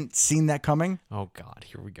 Yeah, you didn't seen that coming? Oh God,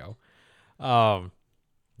 here we go.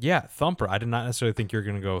 Yeah, thumper. I did not necessarily think you were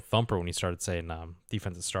going to go thumper when you started saying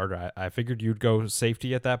defensive starter. I figured you'd go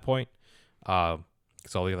safety at that point, because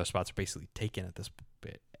all the other spots are basically taken at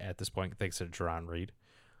this point thanks to Jerron Reed.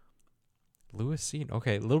 Lewis Cine.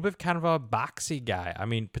 Okay, a little bit kind of a boxy guy. I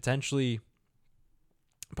mean, potentially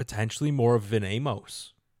more of an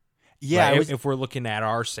Amos. Yeah, right? If we're looking at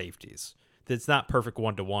our safeties, it's not perfect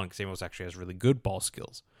 1-to-1 because Amos actually has really good ball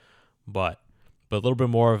skills, but a little bit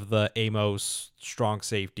more of the Amos strong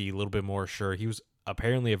safety, a little bit more sure. He was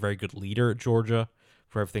apparently a very good leader at Georgia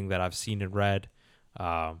for everything that I've seen and read.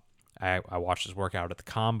 I watched his workout at the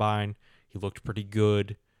combine. He looked pretty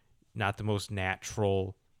good. Not the most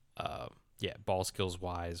natural, ball skills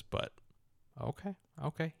wise, but okay.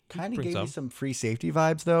 He kind of brings gave me up. some free safety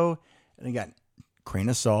vibes, though. And again, grain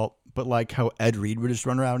of salt, but like how Ed Reed would just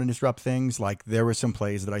run around and disrupt things, like there were some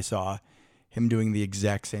plays that I saw him doing the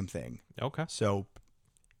exact same thing. Okay. So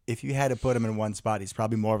if you had to put him in one spot, he's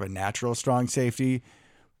probably more of a natural strong safety,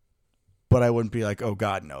 but I wouldn't be like, oh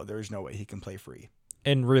God, no, there's no way he can play free.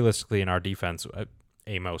 And realistically, in our defense,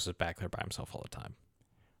 Amos is back there by himself all the time.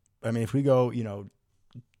 I mean, if we go,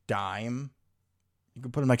 dime, you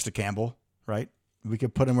could put him next to Campbell, right? We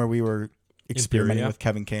could put him where we were experimenting yeah. with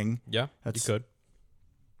Kevin King. Yeah, That's you could.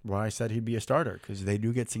 why I said he'd be a starter, because they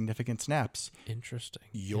do get significant snaps. Interesting.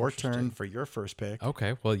 Your turn for your first pick.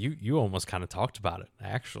 Okay, well, you almost kind of talked about it,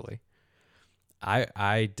 actually.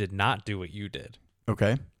 I did not do what you did.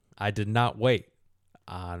 Okay. I did not wait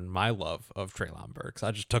on my love of Treylon Burks.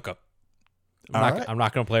 I just took him. All right. I'm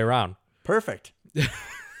not going to play around. Perfect.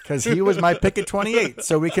 Because he was my pick at 28,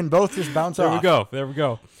 so we can both just bounce off. There we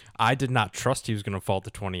go. I did not trust he was going to fall to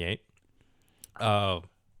 28. So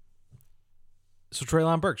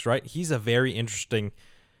Treylon Burks, right? He's a very interesting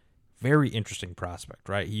prospect,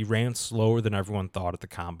 right? He ran slower than everyone thought at the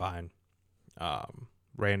combine.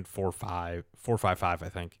 Ran 4.55, I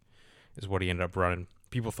think, is what he ended up running.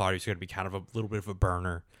 People thought he was going to be kind of a little bit of a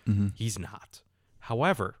burner. Mm-hmm. He's not.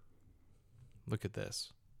 However, look at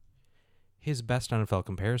this. His best NFL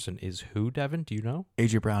comparison is who, Devin? Do you know?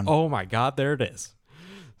 A.J. Brown. Oh, my God. There it is.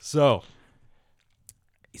 So,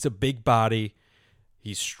 he's a big body.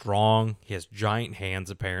 He's strong. He has giant hands,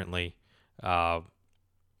 apparently. The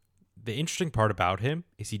interesting part about him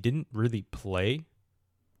is he didn't really play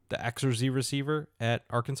the X or Z receiver at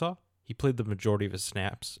Arkansas. he played the majority of his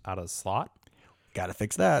snaps out of the slot, Got to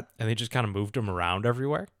fix that. and they just kind of moved him around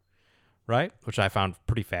everywhere, right? Which I found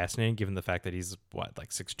pretty fascinating, given the fact that he's like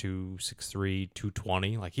 6'2", 6'3",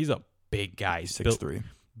 220. Like he's a big guy. He's 6'3".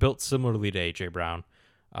 built similarly to AJ Brown.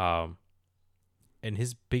 And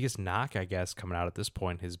his biggest knock, I guess, coming out at this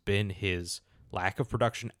point has been his lack of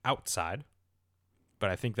production outside. But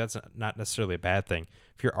I think that's not necessarily a bad thing.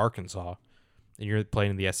 If you're Arkansas and you're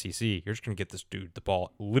playing in the SEC, you're just going to get this dude the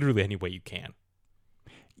ball literally any way you can.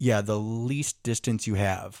 Yeah, the least distance you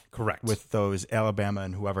have. Correct. With those Alabama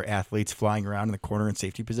and whoever athletes flying around in the corner and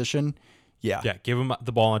safety position. Yeah. Yeah, give him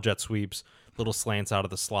the ball on jet sweeps, little slants out of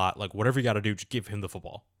the slot. Like, whatever you got to do, just give him the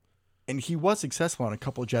football. And he was successful on a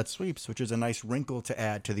couple jet sweeps, which is a nice wrinkle to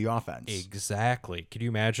add to the offense. Exactly. Could you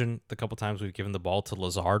imagine the couple times we've given the ball to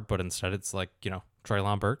Lazard, but instead it's like,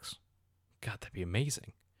 Treylon Burks? God, that'd be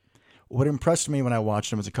amazing. What impressed me when I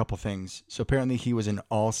watched him was a couple things. So apparently he was an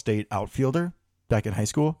all-state outfielder back in high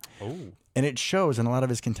school. Oh. And it shows in a lot of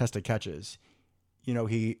his contested catches.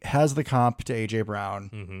 He has the comp to A.J. Brown.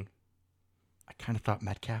 Mm-hmm. I kind of thought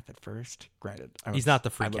Metcalf at first. Granted, He's not the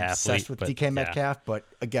freak I'm athlete. obsessed with but, DK Metcalf, but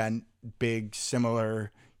again, big,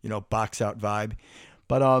 similar, box out vibe.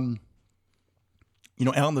 But Alan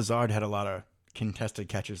Lazard had a lot of contested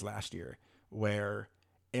catches last year where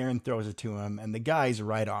Aaron throws it to him and the guy's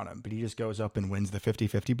right on him, but he just goes up and wins the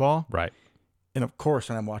 50-50 ball. Right. And of course,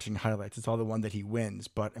 when I'm watching highlights, it's all the one that he wins.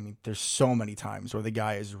 But I mean, there's so many times where the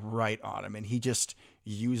guy is right on him and he just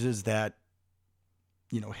uses that,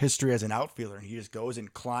 history as an outfielder, and he just goes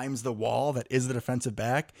and climbs the wall that is the defensive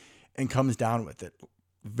back and comes down with it.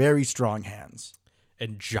 Very strong hands.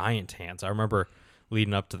 And giant hands. I remember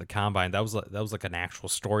leading up to the combine, that was like an actual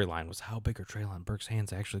storyline, was how big are Treylon Burks'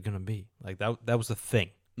 hands actually going to be? Like that was the thing,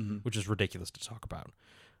 which is ridiculous to talk about.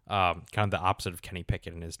 Kind of the opposite of Kenny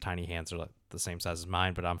Pickett, and his tiny hands are like the same size as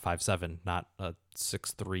mine, but I'm 5'7", not a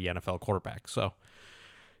 6'3" NFL quarterback. So,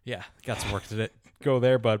 yeah, got some work to go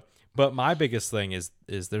there. But my biggest thing is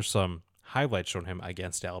there's some highlights showing him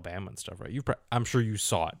against Alabama and stuff, right? I'm sure you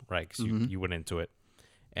saw it, right? Because you went into it.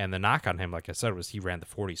 And the knock on him, like I said, was he ran the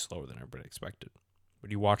 40 slower than everybody expected. But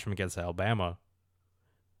you watch him against Alabama,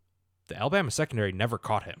 the Alabama secondary never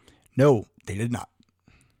caught him. No, they did not.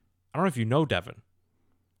 I don't know if you know, Devin.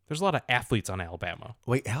 There's a lot of athletes on Alabama.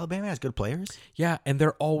 Wait, Alabama has good players? Yeah, and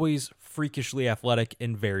they're always freakishly athletic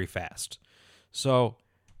and very fast. So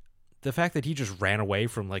the fact that he just ran away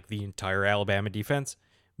from like the entire Alabama defense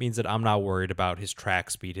means that I'm not worried about his track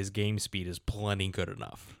speed. His game speed is plenty good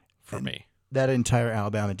enough for me. That entire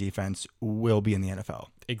Alabama defense will be in the NFL.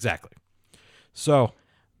 Exactly. So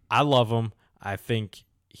I love him. I think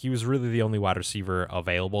he was really the only wide receiver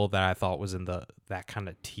available that I thought was in that kind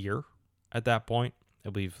of tier at that point. I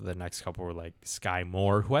believe the next couple were like Sky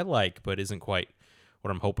Moore, who I like, but isn't quite what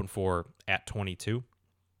I'm hoping for at 22.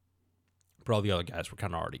 But all the other guys were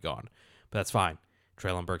kind of already gone. But that's fine.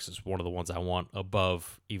 Treylon Burks is one of the ones I want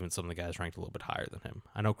above even some of the guys ranked a little bit higher than him.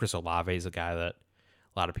 I know Chris Olave is a guy that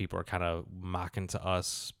a lot of people are kind of mocking to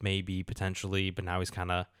us, maybe, potentially, but now he's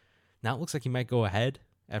kind of, now it looks like he might go ahead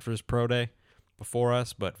after his pro day before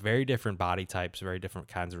us, but very different body types, very different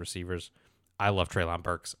kinds of receivers. I love Treylon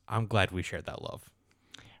Burks. I'm glad we shared that love.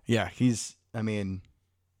 Yeah, I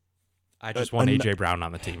just want A.J. Brown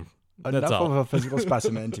on the team. That's enough all. of a physical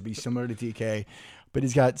specimen to be similar to DK, but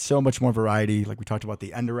he's got so much more variety. Like we talked about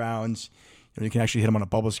the end arounds. You can actually hit him on a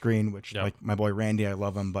bubble screen, which like my boy Randy, I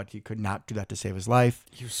love him, but he could not do that to save his life.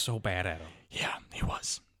 He was so bad at him. Yeah, he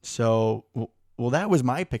was. So, well, that was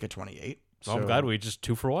my pick of 28. Well, I'm glad we just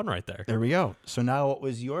 2 for 1 right there. There we go. So now what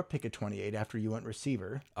was your pick of 28 after you went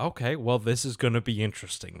receiver? Okay, well, this is going to be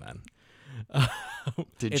interesting then.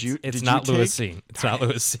 It's not Lewis Cine. It's not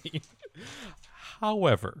Lewis Cine.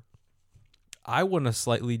 However, I went a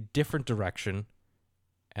slightly different direction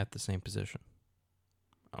at the same position.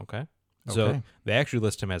 Okay? So they actually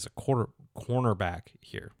list him as a cornerback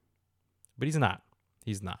here. But he's not.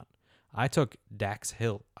 He's not. I took Dax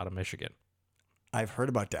Hill out of Michigan. I've heard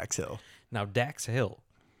about Dax Hill. Now, Dax Hill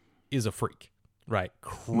is a freak, right?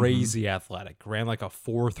 Crazy athletic. Ran like a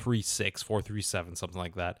 4.36, 4.37, something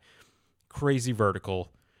like that. Crazy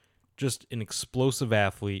vertical. Just an explosive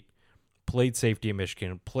athlete. Played safety at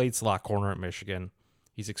Michigan. Played slot corner at Michigan.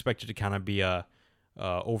 He's expected to kind of be a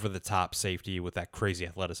over-the-top safety with that crazy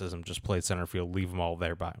athleticism. Just play center field, leave him all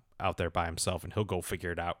out there by himself, and he'll go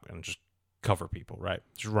figure it out and just cover people, right?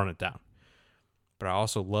 Just run it down. But I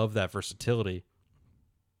also love that versatility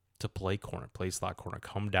to play corner, play slot corner,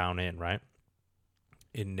 come down in, right?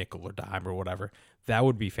 In nickel or dime or whatever. That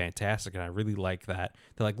would be fantastic, and I really like that.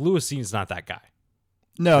 They're like, Lewis Cine's not that guy.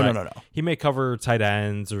 No, right? no. He may cover tight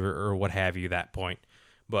ends or what have you at that point,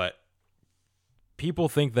 but people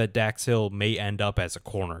think that Dax Hill may end up as a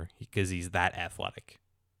corner because he's that athletic,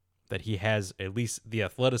 that he has at least the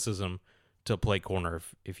athleticism to play corner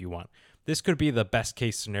if you want. This could be the best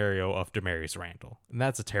case scenario of Demarius Randall. And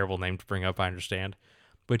that's a terrible name to bring up, I understand.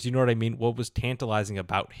 But do you know what I mean? What was tantalizing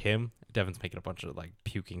about him, Devin's making a bunch of like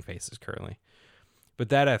puking faces currently, but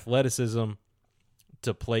that athleticism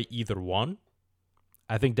to play either one,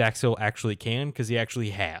 I think Dax Hill actually can because he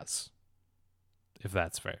actually has, if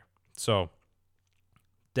that's fair. So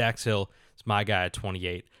Dax Hill is my guy at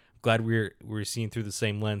 28. Glad we're seeing through the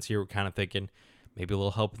same lens here. We're kind of thinking maybe a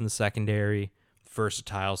little help in the secondary,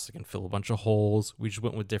 versatile, so they can fill a bunch of holes. We just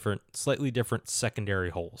went with slightly different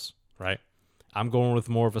secondary holes, right? I'm going with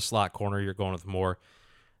more of a slot corner. You're going with more.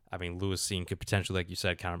 I mean, Lewis Cine could potentially, like you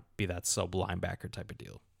said, kind of be that sub linebacker type of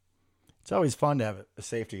deal. It's always fun to have a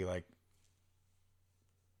safety like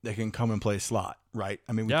that can come and play slot, right?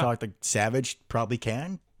 I mean, we talked like Savage probably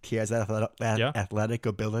can. He has that athletic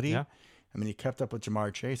ability. Yeah. I mean, he kept up with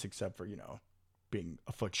Jamar Chase, except for, being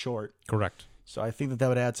a foot short. Correct. So I think that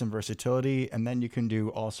would add some versatility. And then you can do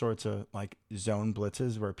all sorts of like zone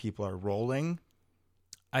blitzes where people are rolling.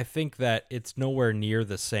 I think that it's nowhere near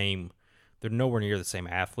the same. They're nowhere near the same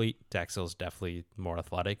athlete. Dax Hill's definitely more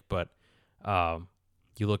athletic, but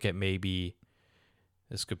you look at maybe,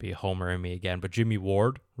 this could be Homer and me again, but Jimmy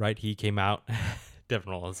Ward, right? He came out,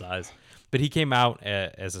 different role in size, but he came out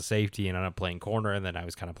as a safety and ended up playing corner, and then I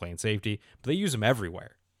was kind of playing safety. But they use him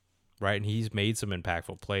everywhere, right? And he's made some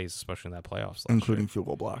impactful plays, especially in that playoffs. Including field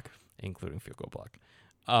goal block.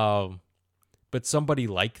 But somebody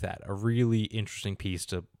like that, a really interesting piece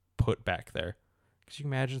to put back there. Could you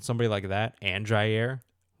imagine somebody like that and Jair,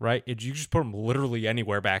 right? You just put him literally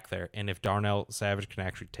anywhere back there. And if Darnell Savage can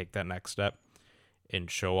actually take that next step and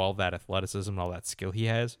show all that athleticism and all that skill he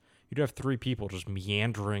has, you'd have three people just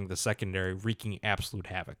meandering the secondary, wreaking absolute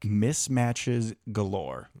havoc. Mismatches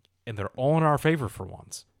galore. And they're all in our favor for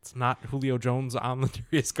once. It's not Julio Jones on the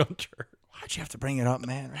Darius Gunter. Why'd you have to bring it up,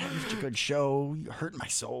 man? We're having such a good show. You hurt my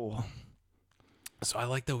soul. So I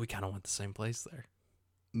like that we kind of went the same place there.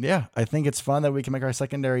 Yeah, I think it's fun that we can make our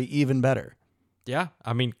secondary even better. Yeah,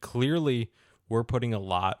 I mean, clearly we're putting a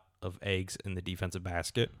lot of eggs in the defensive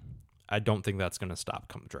basket. I don't think that's going to stop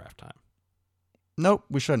come draft time. Nope,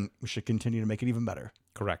 we shouldn't. We should continue to make it even better.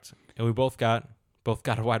 Correct. And we both got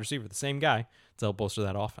a wide receiver, the same guy, to help bolster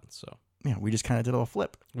that offense. So yeah, we just kind of did a little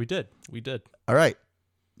flip. We did. All right,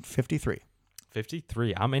 53.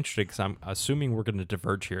 53. I'm interested because I'm assuming we're going to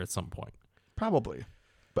diverge here at some point. Probably.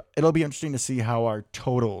 But it'll be interesting to see how our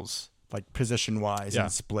totals, like position-wise and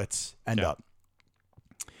splits, end up.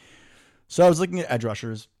 So I was looking at edge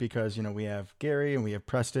rushers because, we have Gary and we have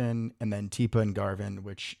Preston and then Tipa and Garvin,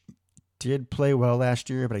 which did play well last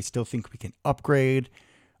year, but I still think we can upgrade.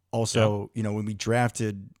 Also, when we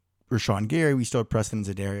drafted Rashawn Gary, we still had Preston and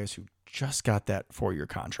Za'Darius, who just got that 4-year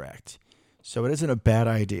contract. So it isn't a bad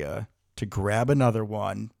idea to grab another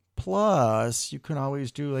one. Plus, you can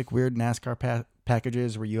always do like weird NASCAR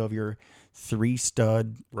packages where you have your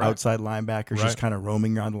 3-stud outside linebackers just kind of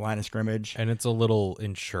roaming around the line of scrimmage. And it's a little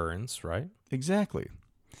insurance, right? Exactly.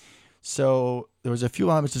 So there was a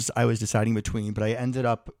few options I was deciding between, but I ended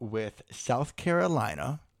up with South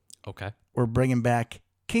Carolina. Okay. We're bringing back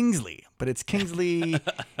Kingsley, but it's Kingsley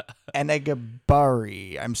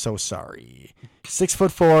Enagbari. I'm so sorry.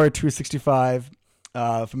 6'4", 265.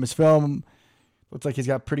 From his film, looks like he's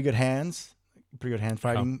got pretty good hands. Pretty good hand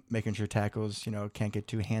fighting, making sure tackles, can't get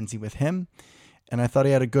too handsy with him. And I thought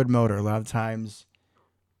he had a good motor. A lot of times,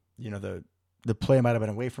 the play might have been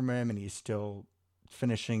away from him, and he's still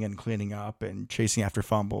finishing and cleaning up and chasing after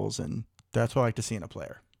fumbles, and that's what I like to see in a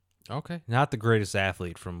player. Okay. Not the greatest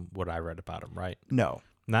athlete from what I read about him, right? No.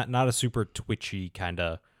 Not a super twitchy kind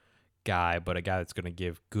of guy, but a guy that's going to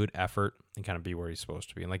give good effort and kind of be where he's supposed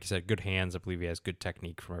to be. And like you said, good hands. I believe he has good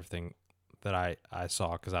technique from everything that I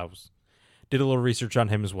saw because did a little research on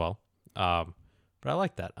him as well. But I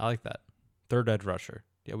like that. Third edge rusher.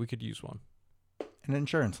 Yeah, we could use one. And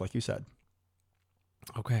insurance, like you said.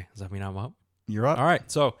 Okay. Does that mean I'm up? You're up. All right.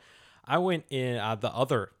 So I went in the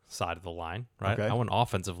other side of the line, right? Okay. I went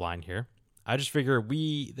offensive line here. I just figure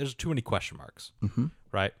there's too many question marks,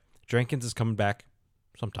 right? Jenkins is coming back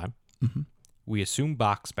sometime. Mm-hmm. We assume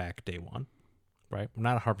Bach's back day one, right? I'm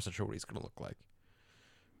not 100% sure what he's going to look like.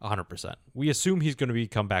 100%. We assume he's going to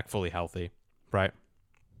come back fully healthy, right?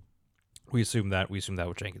 We assume that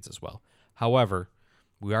with Jenkins as well. However,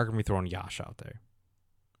 we are going to be throwing Yash out there,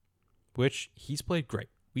 which he's played great.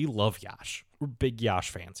 We love Yash. We're big Yash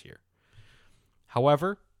fans here.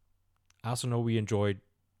 However, I also know we enjoyed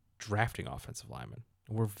drafting offensive linemen,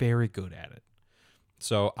 and we're very good at it.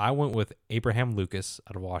 So I went with Abraham Lucas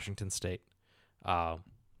out of Washington State. uh,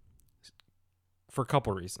 for a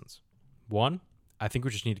couple reasons. One, I think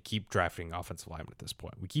we just need to keep drafting offensive linemen at this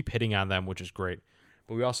point. We keep hitting on them, which is great,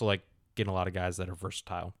 but we also like getting a lot of guys that are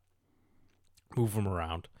versatile, move them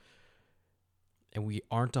around. And we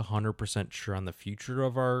aren't 100% sure on the future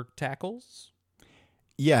of our tackles.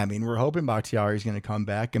 Yeah, I mean, we're hoping Bakhtiari is going to come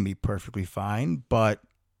back and be perfectly fine, but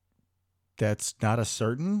that's not a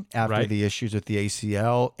certain after Right. the issues with the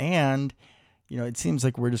ACL. And, it seems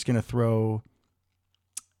like we're just going to throw,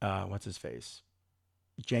 what's his face?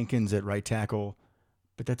 Jenkins at right tackle,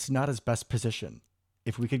 but that's not his best position.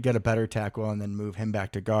 If we could get a better tackle and then move him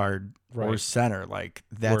back to guard or Right. center, like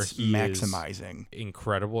that's he is maximizing.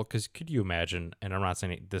 Incredible, because could you imagine, and I'm not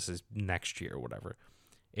saying this is next year or whatever,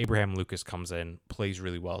 Abraham Lucas comes in, plays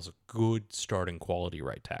really well as a good starting quality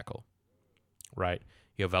right tackle, right?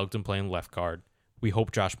 You have Elgton playing left guard. We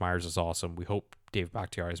hope Josh Myers is awesome. We hope Dave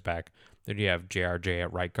Bakhtiari is back. Then you have JRJ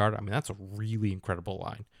at right guard. I mean, that's a really incredible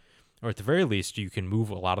line. Or at the very least, you can move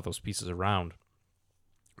a lot of those pieces around.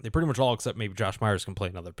 They pretty much all, except maybe Josh Myers, can play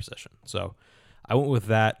another position. So I went with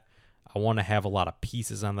that. I want to have a lot of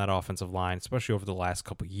pieces on that offensive line, especially over the last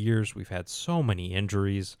couple of years. We've had so many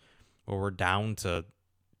injuries where we're down to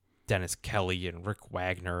Dennis Kelly and Rick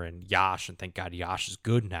Wagner and Yash, and thank God Yash is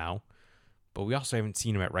good now. But we also haven't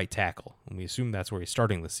seen him at right tackle, and we assume that's where he's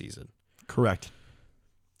starting the season. Correct.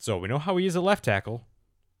 So we know how he is at left tackle,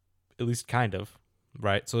 at least kind of,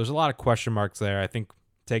 right? So there's a lot of question marks there. I think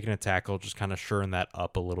taking a tackle, just kind of shoring that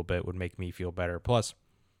up a little bit would make me feel better. Plus,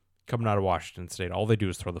 coming out of Washington State, all they do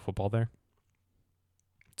is throw the football there.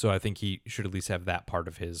 So I think he should at least have that part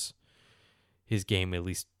of his game at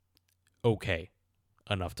least okay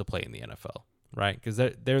enough to play in the NFL, right? Because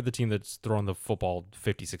they're the team that's throwing the football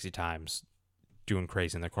 50, 60 times, doing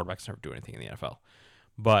crazy, and their quarterbacks never do anything in the NFL.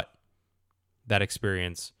 But that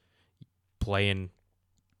experience playing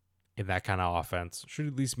in that kind of offense should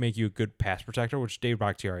at least make you a good pass protector, which Dave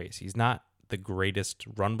Bakhtiari is. He's not the greatest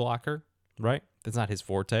run blocker, right? That's not his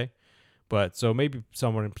forte. But so maybe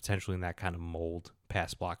someone potentially in that kind of mold,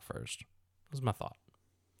 pass block first. That's my thought.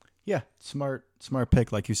 Yeah, smart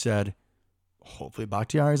pick, like you said. Hopefully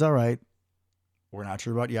Bakhtiari's all right. We're not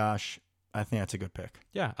sure about Yash. I think that's a good pick.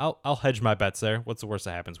 Yeah, I'll hedge my bets there. What's the worst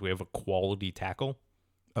that happens? We have a quality tackle,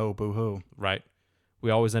 Oh, boo-hoo. right?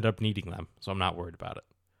 We always end up needing them, so I'm not worried about it.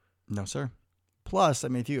 No, sir. Plus, I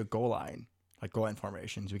mean, if you get goal line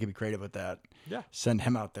formations, we could be creative with that. Yeah. Send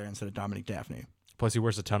him out there instead of Dominic Daphne. Plus, he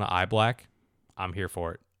wears a ton of eye black. I'm here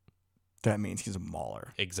for it. That means he's a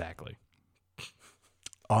mauler. Exactly.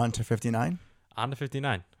 On to 59. On to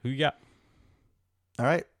 59. Who you got? All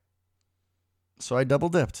right. So I double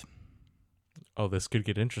dipped. Oh, this could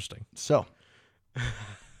get interesting. So,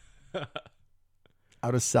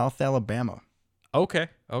 out of South Alabama, Okay.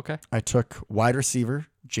 I took wide receiver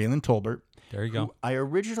Jalen Tolbert. There you go. Who I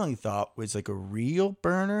originally thought was like a real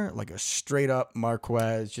burner, like a straight up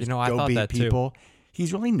Marquez, just I go thought beat that too. people.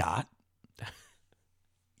 He's really not.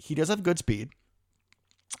 He does have good speed.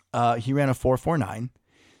 He ran a 4.49.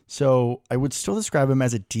 So I would still describe him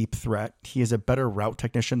as a deep threat. He is a better route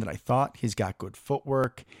technician than I thought. He's got good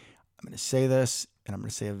footwork. I'm going to say this, and I'm going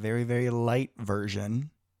to say a very, very light version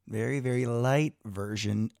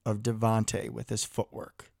of Devontae with his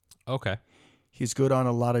footwork. Okay. He's good on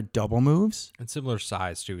a lot of double moves. And similar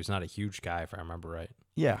size, too. He's not a huge guy, if I remember right.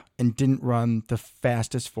 Yeah, and didn't run the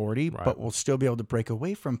fastest 40, Right. but will still be able to break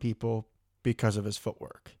away from people because of his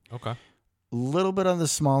footwork. Okay. A little bit on the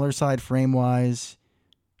smaller side frame-wise.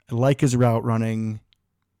 I like his route running.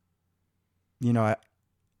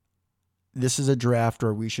 This is a draft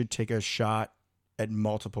where we should take a shot at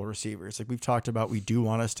multiple receivers. Like we've talked about, we do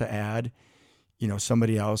want us to add,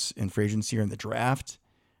 somebody else in free agency or in the draft.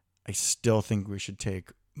 I still think we should take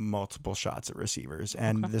multiple shots at receivers.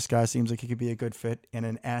 And Okay. this guy seems like he could be a good fit and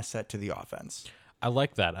an asset to the offense. I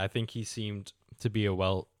like that. I think he seemed to be a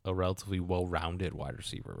relatively well-rounded wide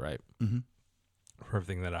receiver, right? Mm-hmm. For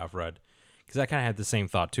everything that I've read. Because I kind of had the same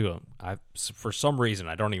thought, too. For some reason,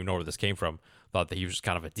 I don't even know where this came from, thought that he was just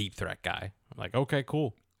kind of a deep threat guy. I'm like, okay,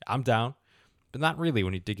 cool. I'm down. But not really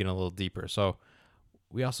when you dig in a little deeper. So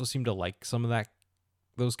we also seem to like some of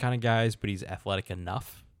those kind of guys, but he's athletic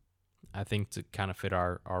enough, I think, to kind of fit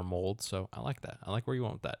our mold. So I like that. I like where you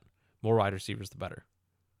went with that. More wide receivers, the better.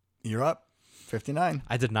 You're up. 59.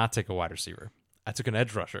 I did not take a wide receiver. I took an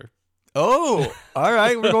edge rusher. Oh, all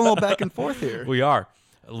right. We're going a little back and forth here. We are.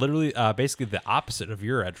 Literally, basically the opposite of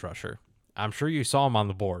your edge rusher. I'm sure you saw him on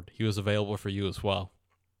the board. He was available for you as well.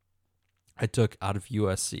 I took out of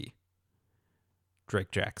USC,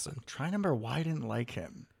 Drake Jackson. I'm trying to remember why I didn't like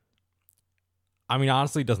him. I mean,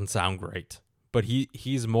 honestly, it doesn't sound great, but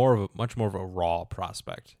he's much more of a raw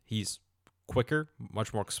prospect. He's quicker,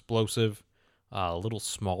 much more explosive, a little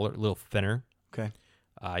smaller, a little thinner. Okay.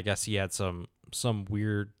 I guess he had some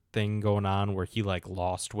weird thing going on where he like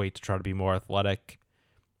lost weight to try to be more athletic,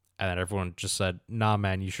 and then everyone just said, "Nah,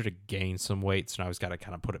 man, you should have gained some weight." So now he's got to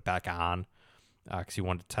kind of put it back on because he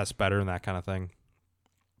wanted to test better and that kind of thing.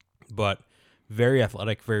 But very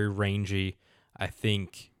athletic, very rangy. I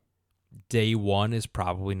think day one is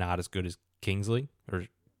probably not as good as Kingsley,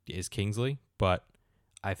 but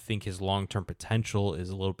I think his long-term potential is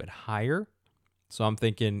a little bit higher. So I'm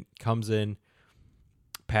thinking comes in,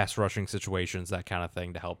 pass rushing situations, that kind of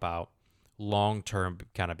thing to help out. Long-term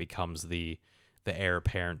kind of becomes the heir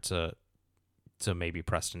apparent to maybe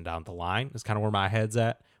Preston down the line is kind of where my head's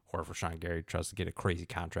at. Or if Rashawn Gary tries to get a crazy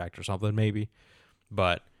contract or something maybe.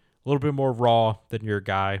 But a little bit more raw than your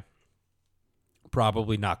guy.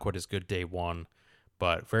 Probably not quite as good day one,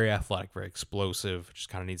 but very athletic, very explosive. Just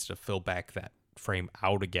kind of needs to fill back that frame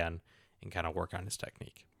out again and kind of work on his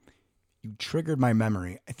technique. You triggered my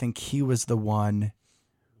memory. I think he was the one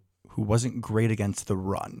who wasn't great against the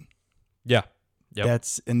run. Yeah. Yep.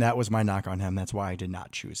 That was my knock on him. That's why I did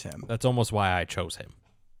not choose him. That's almost why I chose him.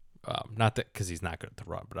 Not that because he's not good at the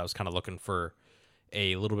run, but I was kind of looking for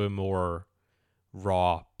a little bit more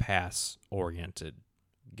raw pass-oriented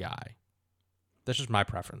guy. That's just my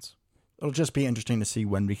preference. It'll just be interesting to see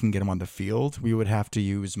when we can get him on the field. We would have to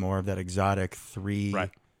use more of that exotic 3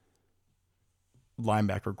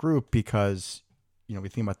 linebacker group because, we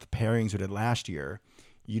think about the pairings we did last year.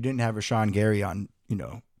 You didn't have Rashawn Gary on,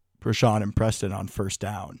 Rashawn and Preston on first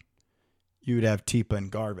down. You would have Tipa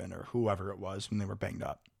and Garvin or whoever it was when they were banged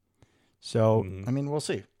up. So, we'll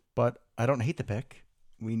see. But I don't hate the pick.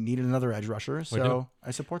 We needed another edge rusher, so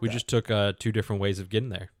I support that. We just took 2 different ways of getting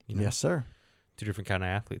there. Yes, sir. 2 different kind of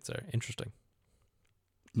athletes there. Interesting.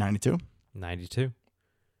 92.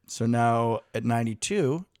 So now at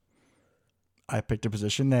 92, I picked a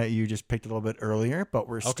position that you just picked a little bit earlier, but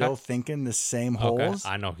we're still thinking the same holes.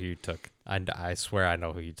 I know who you took. I swear I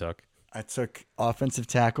know who you took. I took offensive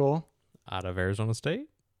tackle. Out of Arizona State?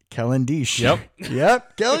 Kellen Diesch.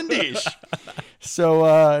 Yep, Kellen Diesch. So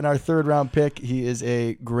in our 3rd round pick, he is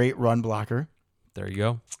a great run blocker. There you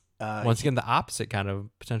go. Once again, the opposite kind of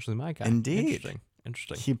potentially my guy. Indeed.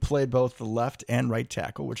 Interesting. He played both the left and right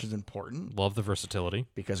tackle, which is important. Love the versatility.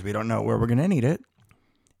 Because we don't know where we're going to need it.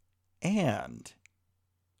 And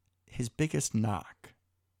his biggest knock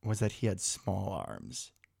was that he had small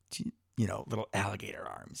arms. Little alligator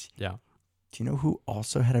arms. Yeah. Do you know who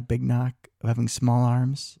also had a big knock of having small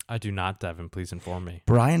arms? I do not, Devin. Please inform me.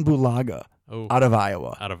 Brian Bulaga out of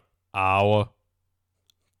Iowa. Out of Iowa.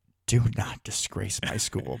 Do not disgrace my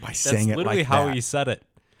school by saying it like that. That's literally how he said it.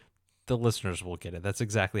 The listeners will get it. That's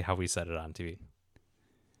exactly how he said it on TV.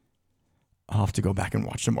 I'll have to go back and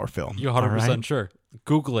watch some more film. You're 100% sure.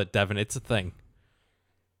 Google it, Devin. It's a thing.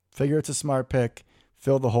 Figure it's a smart pick.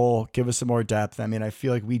 Fill the hole. Give us some more depth. I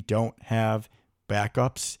feel like we don't have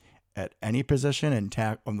backups at any position and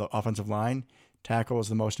on the offensive line. Tackle is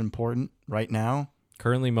the most important right now.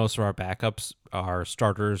 Currently, most of our backups are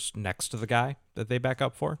starters next to the guy that they back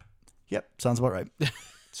up for. Yep, sounds about right.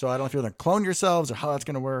 So I don't know if you're going to clone yourselves or how that's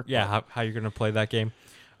going to work. Yeah, how you're going to play that game.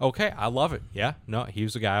 Okay, I love it. Yeah, no, he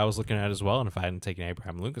was the guy I was looking at as well, and if I hadn't taken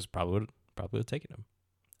Abraham Lucas, probably would have taken him.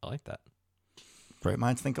 I like that. Bright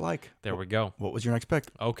minds think alike. There we go. What was your next pick?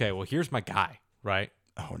 Okay, well, here's my guy, right?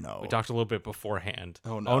 Oh, no. We talked a little bit beforehand.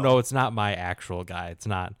 Oh, no. Oh, no, it's not my actual guy. It's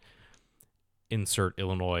not insert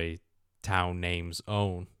Illinois town name's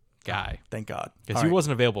own guy. Oh, thank God. Because he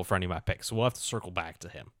wasn't available for any of my picks, so we'll have to circle back to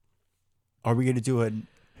him. Are we going to do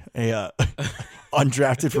a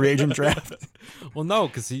undrafted free agent draft? Well, no,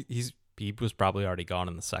 because he was probably already gone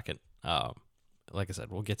in the second. Like I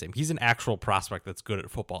said, we'll get to him. He's an actual prospect that's good at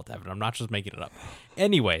football, Devin. I'm not just making it up.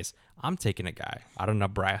 Anyways, I'm taking a guy out of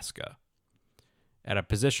Nebraska at a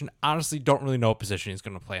position. Honestly, don't really know what position he's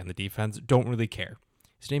going to play on the defense. Don't really care.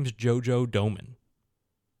 His name's JoJo Domann.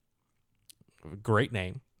 Great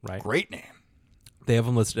name, right? Great name. They have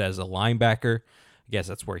him listed as a linebacker. I guess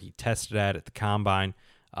that's where he tested at the combine.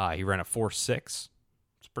 He ran a 4.6. It's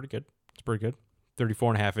pretty good.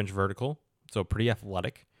 34.5-inch vertical. So pretty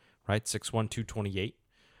athletic, right? 6'1", 228.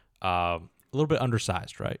 A little bit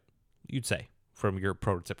undersized, right? You'd say from your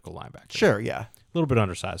prototypical linebacker. Sure, yeah. A little bit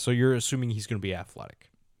undersized. So you're assuming he's going to be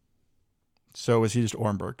athletic. So is he just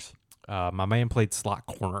Ornberg's? My man played slot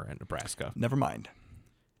corner in Nebraska. Never mind.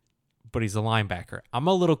 But he's a linebacker. I'm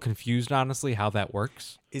a little confused, honestly, how that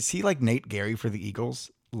works. Is he like Nate Gary for the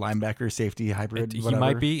Eagles? Linebacker, safety, hybrid, He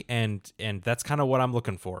might be, and that's kind of what I'm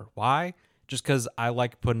looking for. Why? Just because I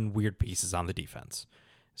like putting weird pieces on the defense.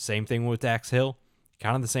 Same thing with Dax Hill.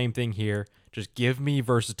 Kind of the same thing here. Just give me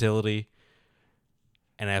versatility.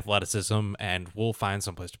 and athleticism, and we'll find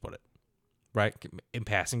some place to put it. Right? In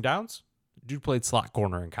passing downs, dude played slot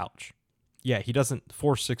corner in college. Yeah, he doesn't,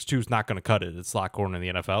 4.62 is not going to cut it at slot corner in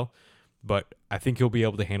the NFL, but I think he'll be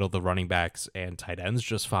able to handle the running backs and tight ends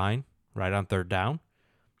just fine, right on third down.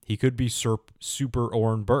 He could be super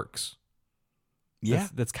Oren Burks. Yeah.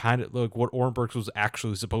 That's kind of like what Oren Burks was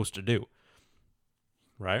actually supposed to do,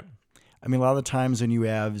 right? I mean, a lot of the times when you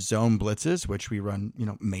have zone blitzes, which we run,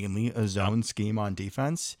 mainly a zone scheme on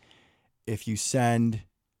defense, if you send,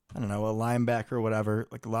 I don't know, a linebacker or whatever,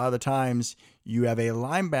 like a lot of the times you have a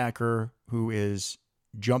linebacker who is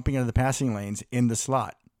jumping into the passing lanes in the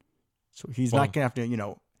slot. So he's not going to have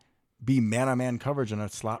to, be man-on-man coverage on a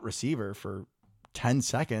slot receiver for 10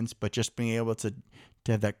 seconds, but just being able to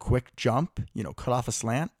have that quick jump, cut off a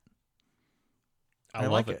slant. I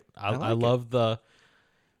love it. I love the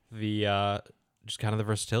just kind of the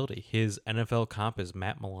versatility. His NFL comp is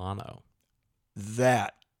Matt Milano.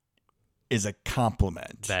 That is a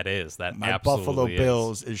compliment. That My Buffalo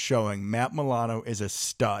Bills is showing Matt Milano is a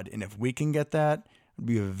stud, and if we can get that, I'd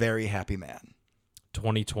be a very happy man.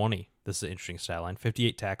 2020. This is an interesting stat line.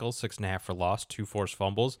 58 tackles, 6.5 for loss, 2 forced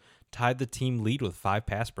fumbles. Tied the team lead with 5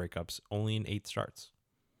 pass breakups, only in 8 starts.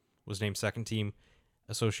 Was named second team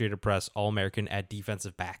Associated Press All-American at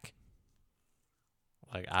defensive back.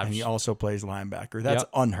 And he also plays linebacker. That's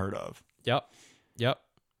unheard of. Yep.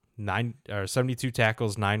 72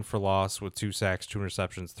 tackles, 9 for loss with 2 sacks, 2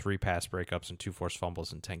 interceptions, 3 pass breakups, and 2 forced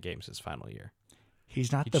fumbles in 10 games his final year.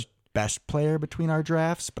 He's not the best player between our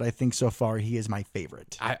drafts, but I think so far he is my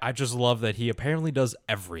favorite. I just love that he apparently does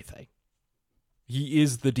everything. He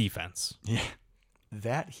is the defense. Yeah,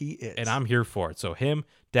 that he is. And I'm here for it. So him,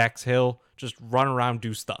 Dax Hill, just run around,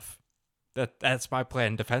 do stuff. That's my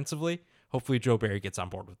plan defensively. Hopefully Joe Barry gets on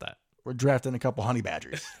board with that. We're drafting a couple honey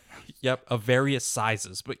badgers. Yep, of various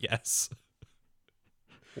sizes, but yes.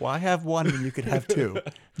 Why have one when you could have 2?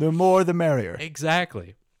 The more, the merrier.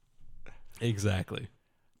 Exactly.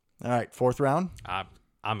 All right, 4th round.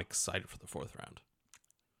 I'm excited for the 4th round.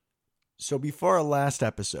 So before our last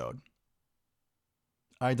episode,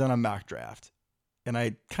 I done a mock draft, and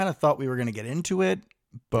I kind of thought we were going to get into it,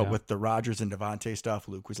 but with the Rodgers and Devontae stuff,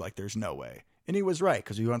 Luke was like, "There's no way," and he was right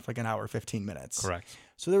because we went for like an hour, 15 minutes. Correct.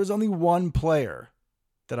 So there was only one player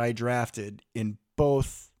that I drafted in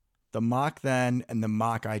both the mock then and the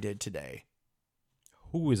mock I did today.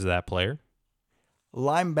 Who is that player?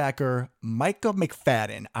 Linebacker Micah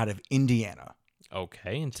McFadden out of Indiana.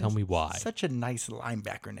 Okay, and tell me why. Such a nice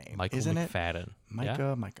linebacker name, Michael isn't McFadden. it?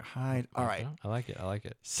 Micah Hyde. All right. I like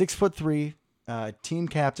it. 6'3", team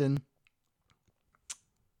captain.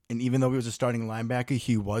 And even though he was a starting linebacker,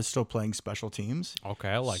 he was still playing special teams. Okay,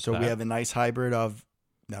 I like that. So we have a nice hybrid of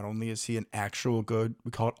not only is he an actual good,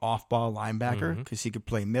 we call it off-ball linebacker because he could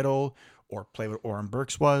play middle or play what Oren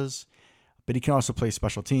Burks was, but he can also play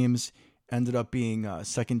special teams. Ended up being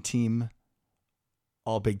second team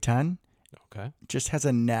All Big Ten. Okay. Just has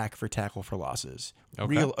a knack for tackle for losses. Okay.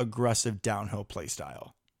 Real aggressive downhill play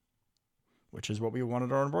style, which is what we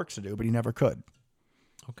wanted Oren Burks to do, but he never could.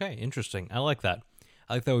 Okay, interesting. I like that.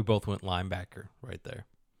 I like that we both went linebacker right there.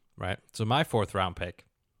 Right? So my 4th round pick.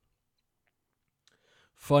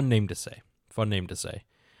 Fun name to say.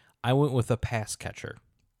 I went with a pass catcher.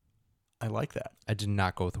 I like that. I did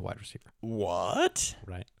not go with a wide receiver. What?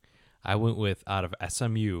 Right. I went with, out of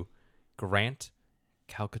SMU, Grant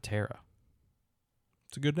Calcaterra.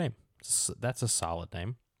 It's a good name. That's a solid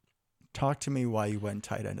name. Talk to me why you went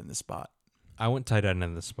tight end in this spot. I went tight end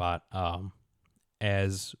in this spot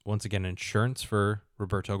as, once again, insurance for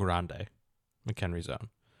Roberto Grande, McHenry zone.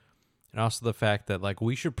 And also the fact that, like,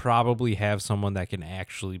 we should probably have someone that can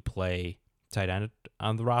actually play tight end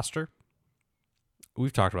on the roster.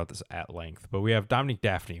 We've talked about this at length, but we have Dominique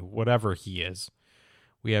Daphne, whatever he is.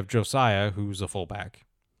 We have Josiah, who's a fullback,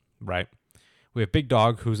 right? We have Big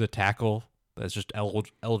Dog, who's a tackle that's just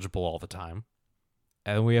eligible all the time.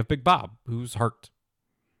 And we have Big Bob, who's hurt.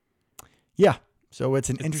 Yeah. So it's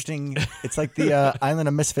interesting, it's like the Island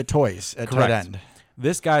of Misfit Toys at Correct. tight end.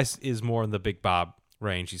 This guy is more in the Big Bob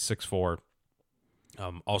range. He's 6'4",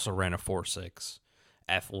 also ran a 4.6,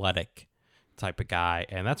 athletic type of guy.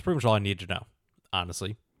 And that's pretty much all I need to know,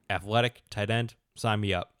 honestly. Athletic, tight end, sign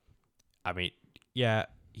me up. I mean, yeah,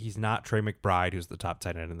 he's not Trey McBride, who's the top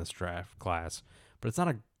tight end in this draft class, but it's not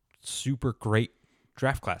a super great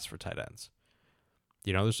draft class for tight ends.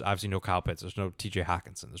 There's obviously no Kyle Pitts, there's no TJ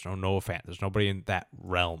Hawkinson, there's no Noah Fant, there's nobody in that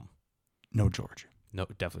realm. No George. No,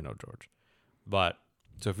 definitely no George. But,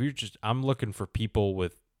 so if you're I'm looking for people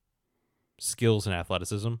with skills and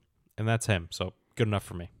athleticism, and that's him, so good enough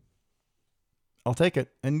for me. I'll take it.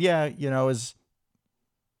 And yeah, as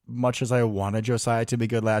much as I wanted Josiah to be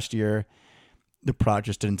good last year, the product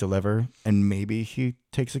just didn't deliver. And maybe he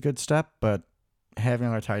takes a good step, but having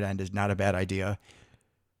another tight end is not a bad idea.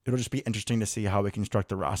 It'll just be interesting to see how we construct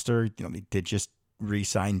the roster. You know, they did just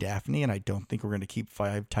re-sign Daphne, and I don't think we're going to keep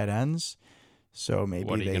 5 tight ends. So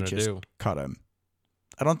maybe they just cut him.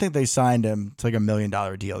 I don't think they signed him to like $1 million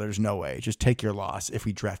deal. There's no way. Just take your loss if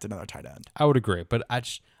we draft another tight end. I would agree, but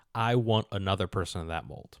I want another person in that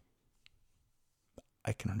mold.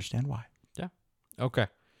 I can understand why. Yeah. Okay.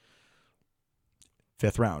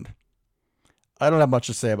 5th round. I don't have much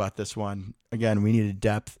to say about this one. Again, we needed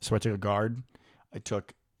depth, so I took a guard. I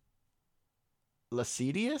took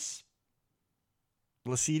Lacedius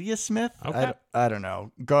Smith. Okay. I don't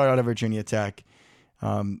know. Guard out of Virginia Tech.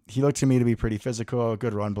 He looked to me to be pretty physical,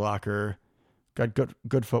 good run blocker, got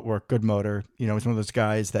good footwork, good motor. You know, he's one of those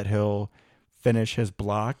guys that he'll finish his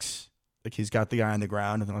blocks. Like he's got the guy on the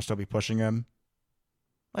ground and then I'll still be pushing him.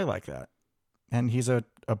 I like that. And he's a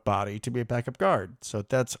body to be a backup guard. So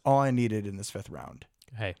that's all I needed in this 5th round.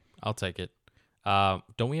 Hey, I'll take it.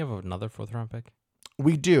 Don't we have another 4th round pick?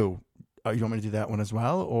 We do. You want me to do that one as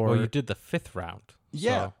well? Or Well, you did the 5th round.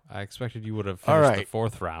 Yeah. So I expected you would have finished the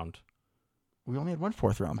 4th round. We only had one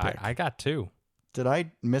 4th round pick. I got 2. Did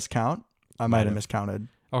I miscount? I might have miscounted.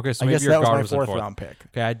 Okay, so I maybe guess your that was guard my was a 4th 4th round pick.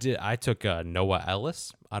 Okay, I took Noah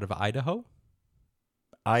Ellis out of Idaho.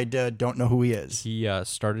 I don't know who he is. He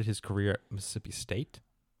started his career at Mississippi State.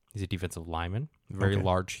 He's a defensive lineman, very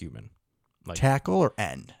large human. Like tackle or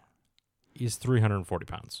end? He's 340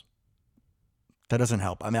 pounds. That doesn't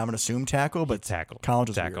help. I mean, I'm going to assume tackle, but tackle. College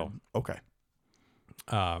is tackle. Weird.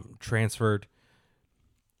 Okay. Transferred.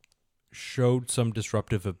 Showed some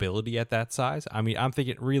disruptive ability at that size. I mean, I'm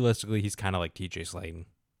thinking realistically, he's kind of like TJ Slaton,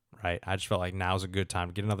 right? I just felt like now's a good time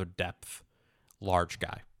to get another depth, large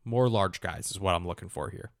guy. More large guys is what I'm looking for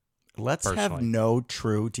here. Let's have no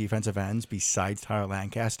true defensive ends besides Tyler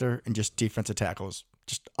Lancaster and just defensive tackles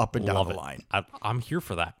just up and down the line. I'm here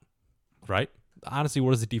for that, right? Honestly,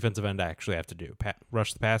 what does the defensive end actually have to do?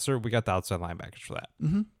 Rush the passer? We got the outside linebackers for that.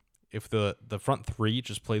 Mm-hmm. If the front 3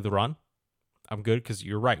 just play the run, I'm good because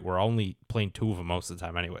you're right. We're only playing 2 of them most of the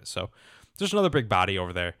time anyway. So just another big body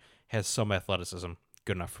over there. Has some athleticism.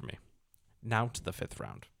 Good enough for me. Now to the 5th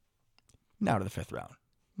round. Now to the 5th round.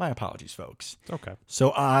 My apologies, folks. Okay.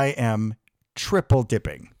 So I am triple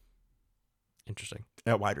dipping. Interesting.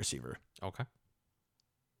 At wide receiver. Okay.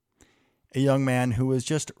 A young man who was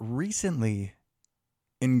just recently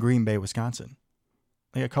in Green Bay, Wisconsin.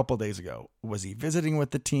 Like a couple days ago. Was he visiting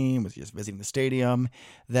with the team? Was he just visiting the stadium?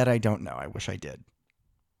 That I don't know. I wish I did.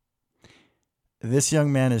 This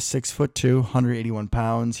young man is 6'2", 181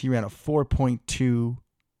 pounds. He ran a 4.2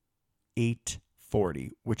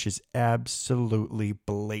 840, which is absolutely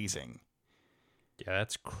blazing. Yeah,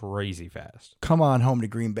 that's crazy fast. Come on home to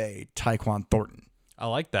Green Bay, Tyquan Thornton. I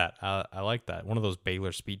like that. I like that. One of those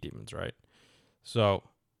Baylor speed demons, right? So,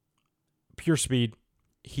 pure speed.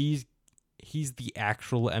 He's the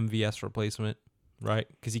actual MVS replacement, right?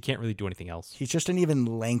 Because he can't really do anything else. He's just an even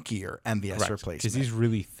lankier MVS Correct. replacement. Because he's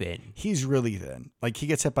really thin. He's really thin. Like, he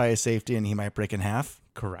gets hit by a safety and he might break in half.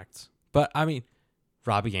 Correct. But, I mean,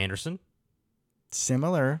 Robbie Anderson.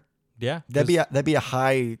 Similar. Yeah. That'd be a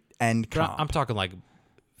high-end comp. I'm talking, like,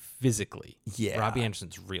 physically. Yeah. Robbie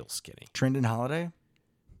Anderson's real skinny. Trendon Holiday?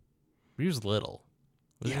 He was little.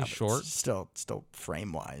 Was he short? Still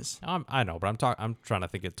frame-wise. I know, but I'm trying to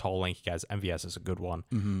think of tall, lanky guys. MVS is a good one.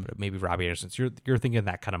 Mm-hmm. But maybe Robbie Anderson. So you're thinking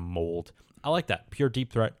that kind of mold. I like that. Pure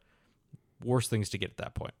deep threat. Worst things to get at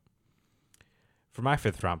that point. For my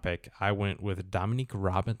 5th round pick, I went with Dominique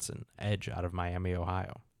Robinson, edge out of Miami,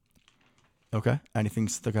 Ohio. Okay. Anything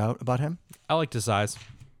stuck out about him? I liked his size.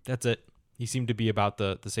 That's it. He seemed to be about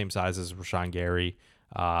the same size as Rashawn Gary.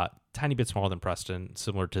 Tiny bit smaller than Preston,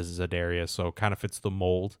 similar to Zadarius, so kind of fits the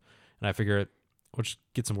mold. And I figure we'll just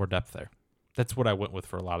get some more depth there. That's what I went with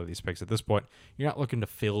for a lot of these picks. At this point, you're not looking to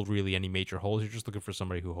fill really any major holes. You're just looking for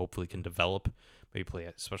somebody who hopefully can develop, maybe play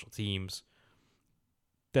at special teams.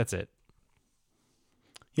 That's it.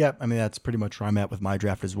 Yeah, I mean, that's pretty much where I'm at with my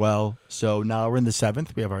draft as well. So now we're in the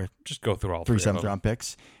 7th. We have our just go through all 3 three 7th round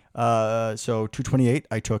picks. So 228,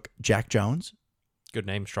 I took Jack Jones. Good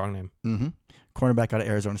name, strong name. Mm-hmm. Cornerback out of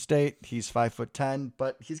Arizona State. He's 5'10",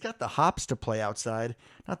 but he's got the hops to play outside.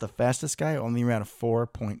 Not the fastest guy. Only ran a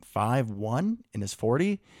 4.51 in his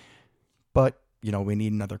 40. But, you know, we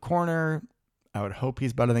need another corner. I would hope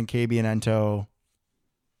he's better than KB and Ento.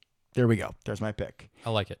 There we go. There's my pick.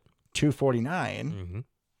 I like it. 249. Mm-hmm.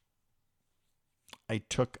 I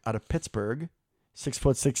took out of Pittsburgh,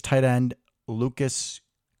 6'6" tight end Lucas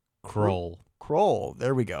Kroll. Kroll.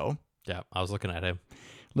 There we go. Yeah, I was looking at him.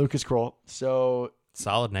 Lucas Kroll. So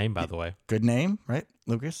Solid name, by the way. Good name, right,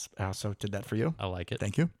 Lucas? I also did that for you. I like it.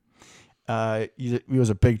 Thank you. He was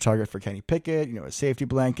a big target for Kenny Pickett, a safety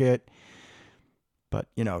blanket. But,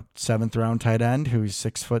 7th round tight end who's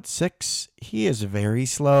 6'6". He is very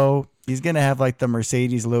slow. He's going to have like the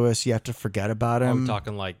Mercedes Lewis. You have to forget about him. I'm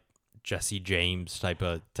talking like Jesse James type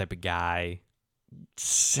of guy.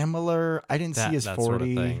 Similar. I didn't see his 40, sort of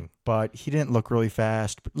thing. But he didn't look really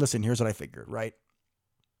fast. But listen, here's what I figured, right?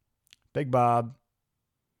 Big Bob,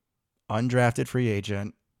 undrafted free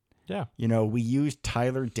agent. Yeah. We used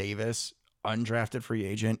Tyler Davis, undrafted free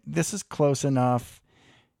agent. This is close enough.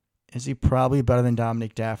 Is he probably better than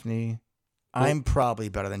Dominic Daphne? I'm probably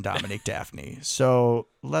better than Dominic Daphne. So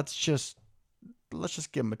let's just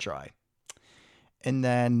give him a try. And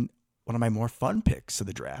then one of my more fun picks of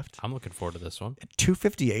the draft. I'm looking forward to this one. At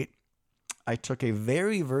 258, I took a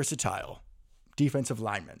very versatile defensive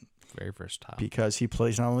lineman. Very versatile. Because he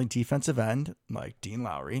plays not only defensive end, like Dean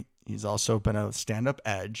Lowry, he's also been a stand-up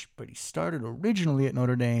edge, but he started originally at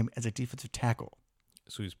Notre Dame as a defensive tackle.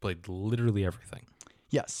 So he's played literally everything.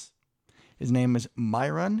 Yes. His name is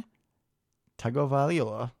Myron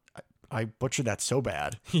Tagovailoa. I butchered that so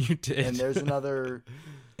bad. You did. And there's another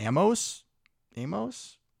Amos? He's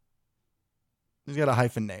got a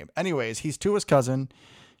hyphen name. Anyways, he's Tua's cousin.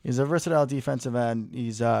 He's a versatile defensive end.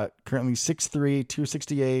 He's currently 6'3",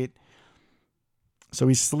 268. So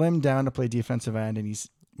he slimmed down to play defensive end, and he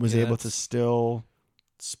was able to still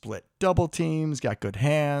split double teams, got good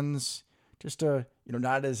hands. Just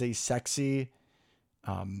not as a sexy,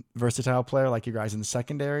 versatile player like you guys in the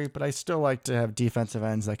secondary, but I still like to have defensive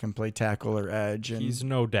ends that can play tackle or edge. And he's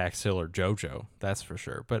no Dax Hill or JoJo, that's for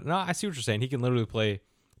sure. But no, I see what you're saying. He can literally play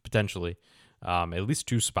potentially at least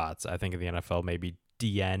 2 spots, I think, in the NFL. Maybe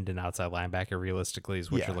D-end and outside linebacker realistically is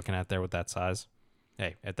what you're looking at there with that size.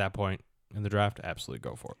 Hey, at that point in the draft, absolutely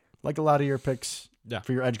go for it. Like a lot of your picks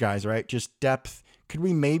for your edge guys, right? Just depth. Could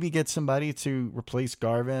we maybe get somebody to replace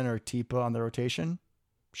Garvin or Tipa on the rotation?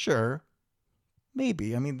 Sure.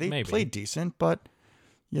 Maybe. I mean, they played decent, but,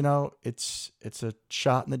 it's a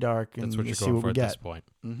shot in the dark, and that's what you you're see going what for we at get. this point.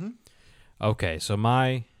 Mm-hmm. Okay, so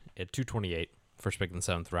at 228, first pick in the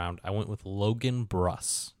 7th round, I went with Logan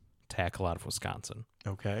Bruss, tackle out of Wisconsin.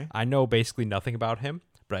 Okay. I know basically nothing about him,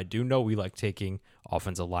 but I do know we like taking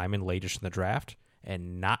offensive linemen latish in the draft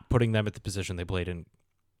and not putting them at the position they played in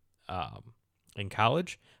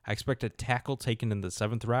college. I expect a tackle taken in the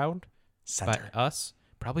 7th round Center. by us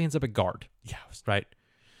probably ends up at guard. Yeah. Right?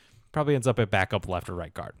 Probably ends up at backup left or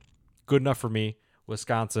right guard. Good enough for me.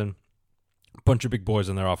 Wisconsin, bunch of big boys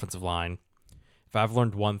on their offensive line. If I've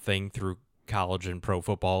learned one thing through college and pro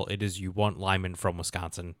football, it is you want linemen from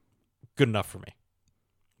Wisconsin. Good enough for me.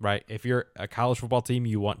 Right? If you're a college football team,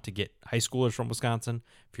 you want to get high schoolers from Wisconsin.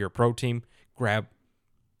 If you're a pro team, grab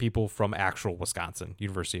people from actual Wisconsin,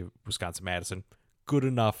 University of Wisconsin-Madison. Good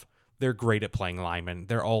enough. They're great at playing linemen.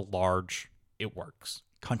 They're all large. It works.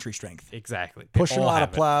 Country strength. Exactly. Pushing a lot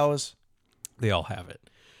of plows. They all have it.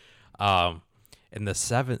 In the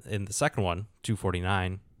second one,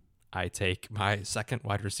 249, I take my second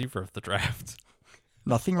wide receiver of the draft.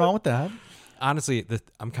 Nothing wrong with that. Honestly,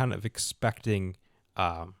 I'm kind of expecting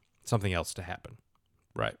something else to happen.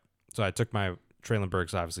 Right. So I took my Traylon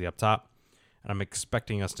Burks obviously up top, and I'm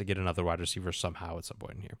expecting us to get another wide receiver somehow at some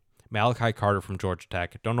point in here. Malachi Carter from Georgia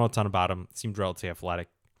Tech. Don't know a ton about him. Seemed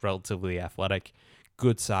relatively athletic.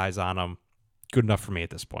 Good size on him. Good enough for me at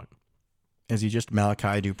this point. Is he just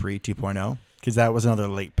Malachi Dupree 2.0? Because that was another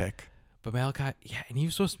late pick. But Malachi, yeah, and he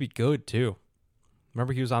was supposed to be good too.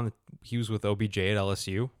 Remember he was with OBJ at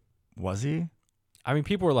LSU? Was he? I mean,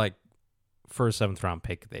 people were like, for a 7th round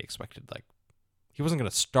pick, they expected he wasn't going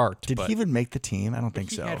to start. Did he even make the team? I don't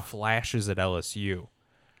think so. He had flashes at LSU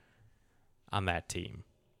on that team.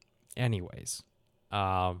 Anyways,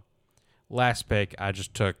 last pick, I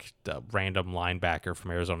just took the random linebacker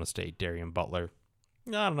from Arizona State, Darian Butler.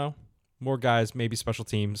 I don't know. More guys, maybe special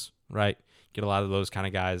teams, right? Get a lot of those kind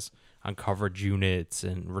of guys on coverage units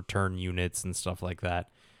and return units and stuff like that.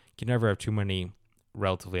 You can never have too many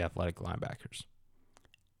relatively athletic linebackers.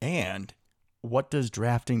 And what does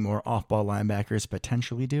drafting more off-ball linebackers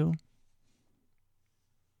potentially do?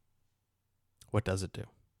 What does it do?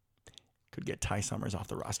 Could get Ty Summers off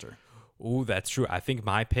the roster. Ooh, that's true. I think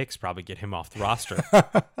my picks probably get him off the roster.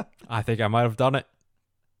 I think I might have done it.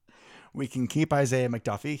 We can keep Isaiah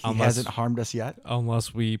McDuffie. He hasn't harmed us yet.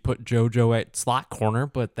 Unless we put JoJo at slot corner,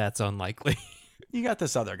 but that's unlikely. You got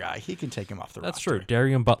this other guy. He can take him off the roster. That's true.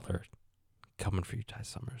 Darian Butler. Coming for you, Ty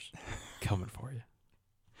Summers. Coming for you.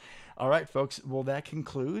 All right, folks. Well, that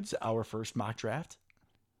concludes our first mock draft.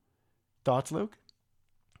 Thoughts, Luke?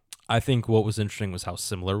 I think what was interesting was how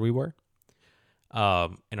similar we were.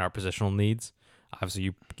 in our positional needs.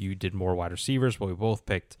 Obviously, you did more wide receivers, but we both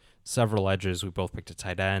picked several edges. We both picked a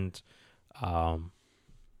tight end.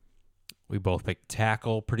 We both picked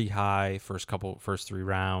tackle pretty high first 3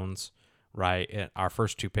 rounds, right? And our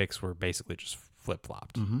first 2 picks were basically just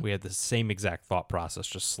flip-flopped. Mhm. We had the same exact thought process,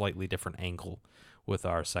 just slightly different angle with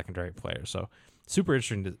our secondary players. So super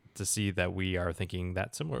interesting to see that we are thinking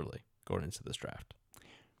that similarly going into this draft.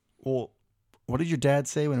 Well, what did your dad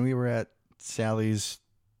say when we were at Sally's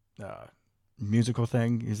musical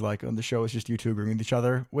thing? He's like, on the show, it's just you two agreeing with each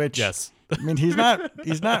other, which, Yes. I mean, he's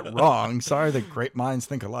not wrong. Sorry that great minds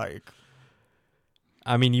think alike.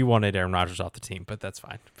 I mean, you wanted Aaron Rodgers off the team, but that's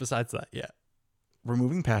fine. Besides that, yeah. We're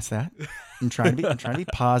moving past that. I'm trying to be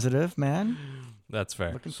positive, man. That's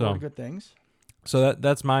fair. Looking forward to good things. So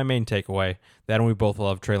that's my main takeaway. That and we both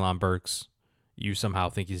love Treylon Burks. You somehow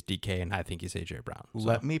think he's DK, and I think he's AJ Brown. So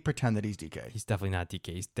Let me pretend that he's DK. he's definitely not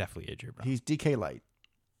DK. He's definitely AJ Brown. He's DK light,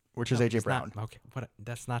 which is No, AJ he's Brown. not. Okay, what?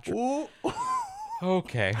 That's not true. Ooh.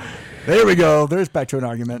 Okay, There we go. There's back to an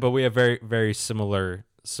argument. but we have very very similar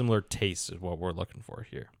tastes is what we're looking for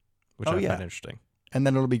here, which I find interesting. And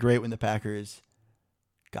then it'll be great when the Packers,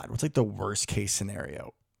 God, what's like the worst case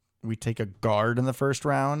scenario? We take a guard in the first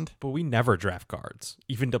round. But we never draft guards,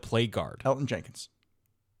 even to play guard. Elton Jenkins.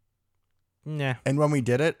 Nah, And when we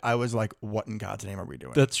did it, I was like, what in God's name are we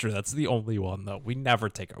doing? that's true. That's the only one though. We never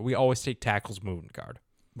take. We always take tackles, moving guard.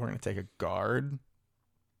 We're going to take a guard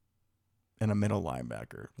and a middle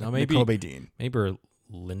linebacker. No, Like maybe- Kobe Dean. Maybe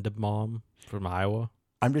Lindenbaum from Iowa.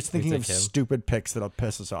 I'm just thinking of take him. stupid picks that'll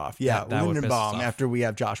piss us off. Yeah, That would piss us Lindenbaum off. after we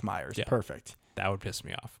have Josh Myers. Yeah. Perfect. That would piss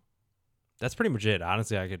me off. That's pretty much it.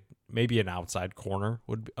 Honestly, I could maybe an outside corner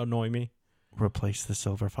would annoy me. Replace the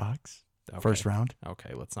Silver Fox. Okay. First round.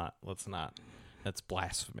 Okay, let's not. That's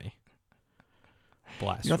blasphemy. You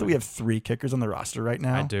know that Blasphemy. we have 3 kickers on the roster right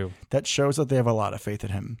now? I do. That shows that they have a lot of faith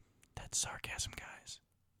in him. That's sarcasm, guys.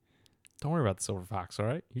 Don't worry about the Silver Fox. All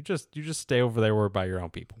right, you just stay over there worried about your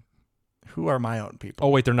own people. Who are my own people? Oh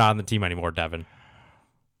wait, they're not on the team anymore, Devin.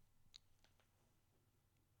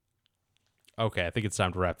 Okay, I think it's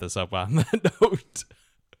time to wrap this up on that note.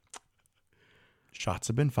 Shots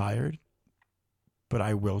have been fired, but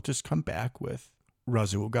I will just come back with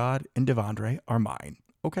Razul God and Devondre are mine.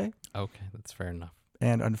 Okay? Okay, that's fair enough.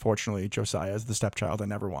 And unfortunately, Josiah is the stepchild I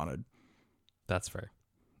never wanted. That's fair.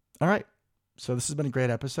 All right. So this has been a great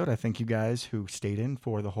episode. I thank you guys who stayed in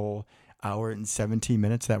for the whole hour and 17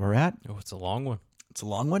 minutes that we're at. Oh, it's a long one. It's a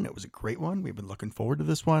long one. It was a great one. We've been looking forward to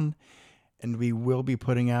this one. And we will be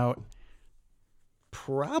putting out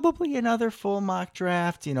probably another full mock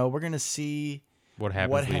draft. You know, we're going to see What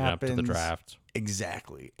happens What leading up to the happens- draft?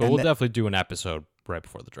 exactly. But And we'll that- definitely do an episode right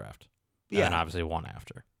before the draft. Yeah. And obviously one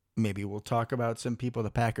after. Maybe we'll talk about some people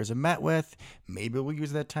the Packers have met with. Maybe we'll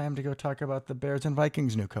use that time to go talk about the Bears and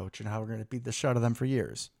Vikings new coach and how we're going to beat the shit out of them for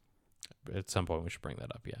years. At some point we should bring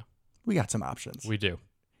that up, yeah. We got some options. We do.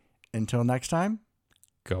 Until next time,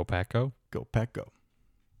 Go Pack Go. go Pack Go.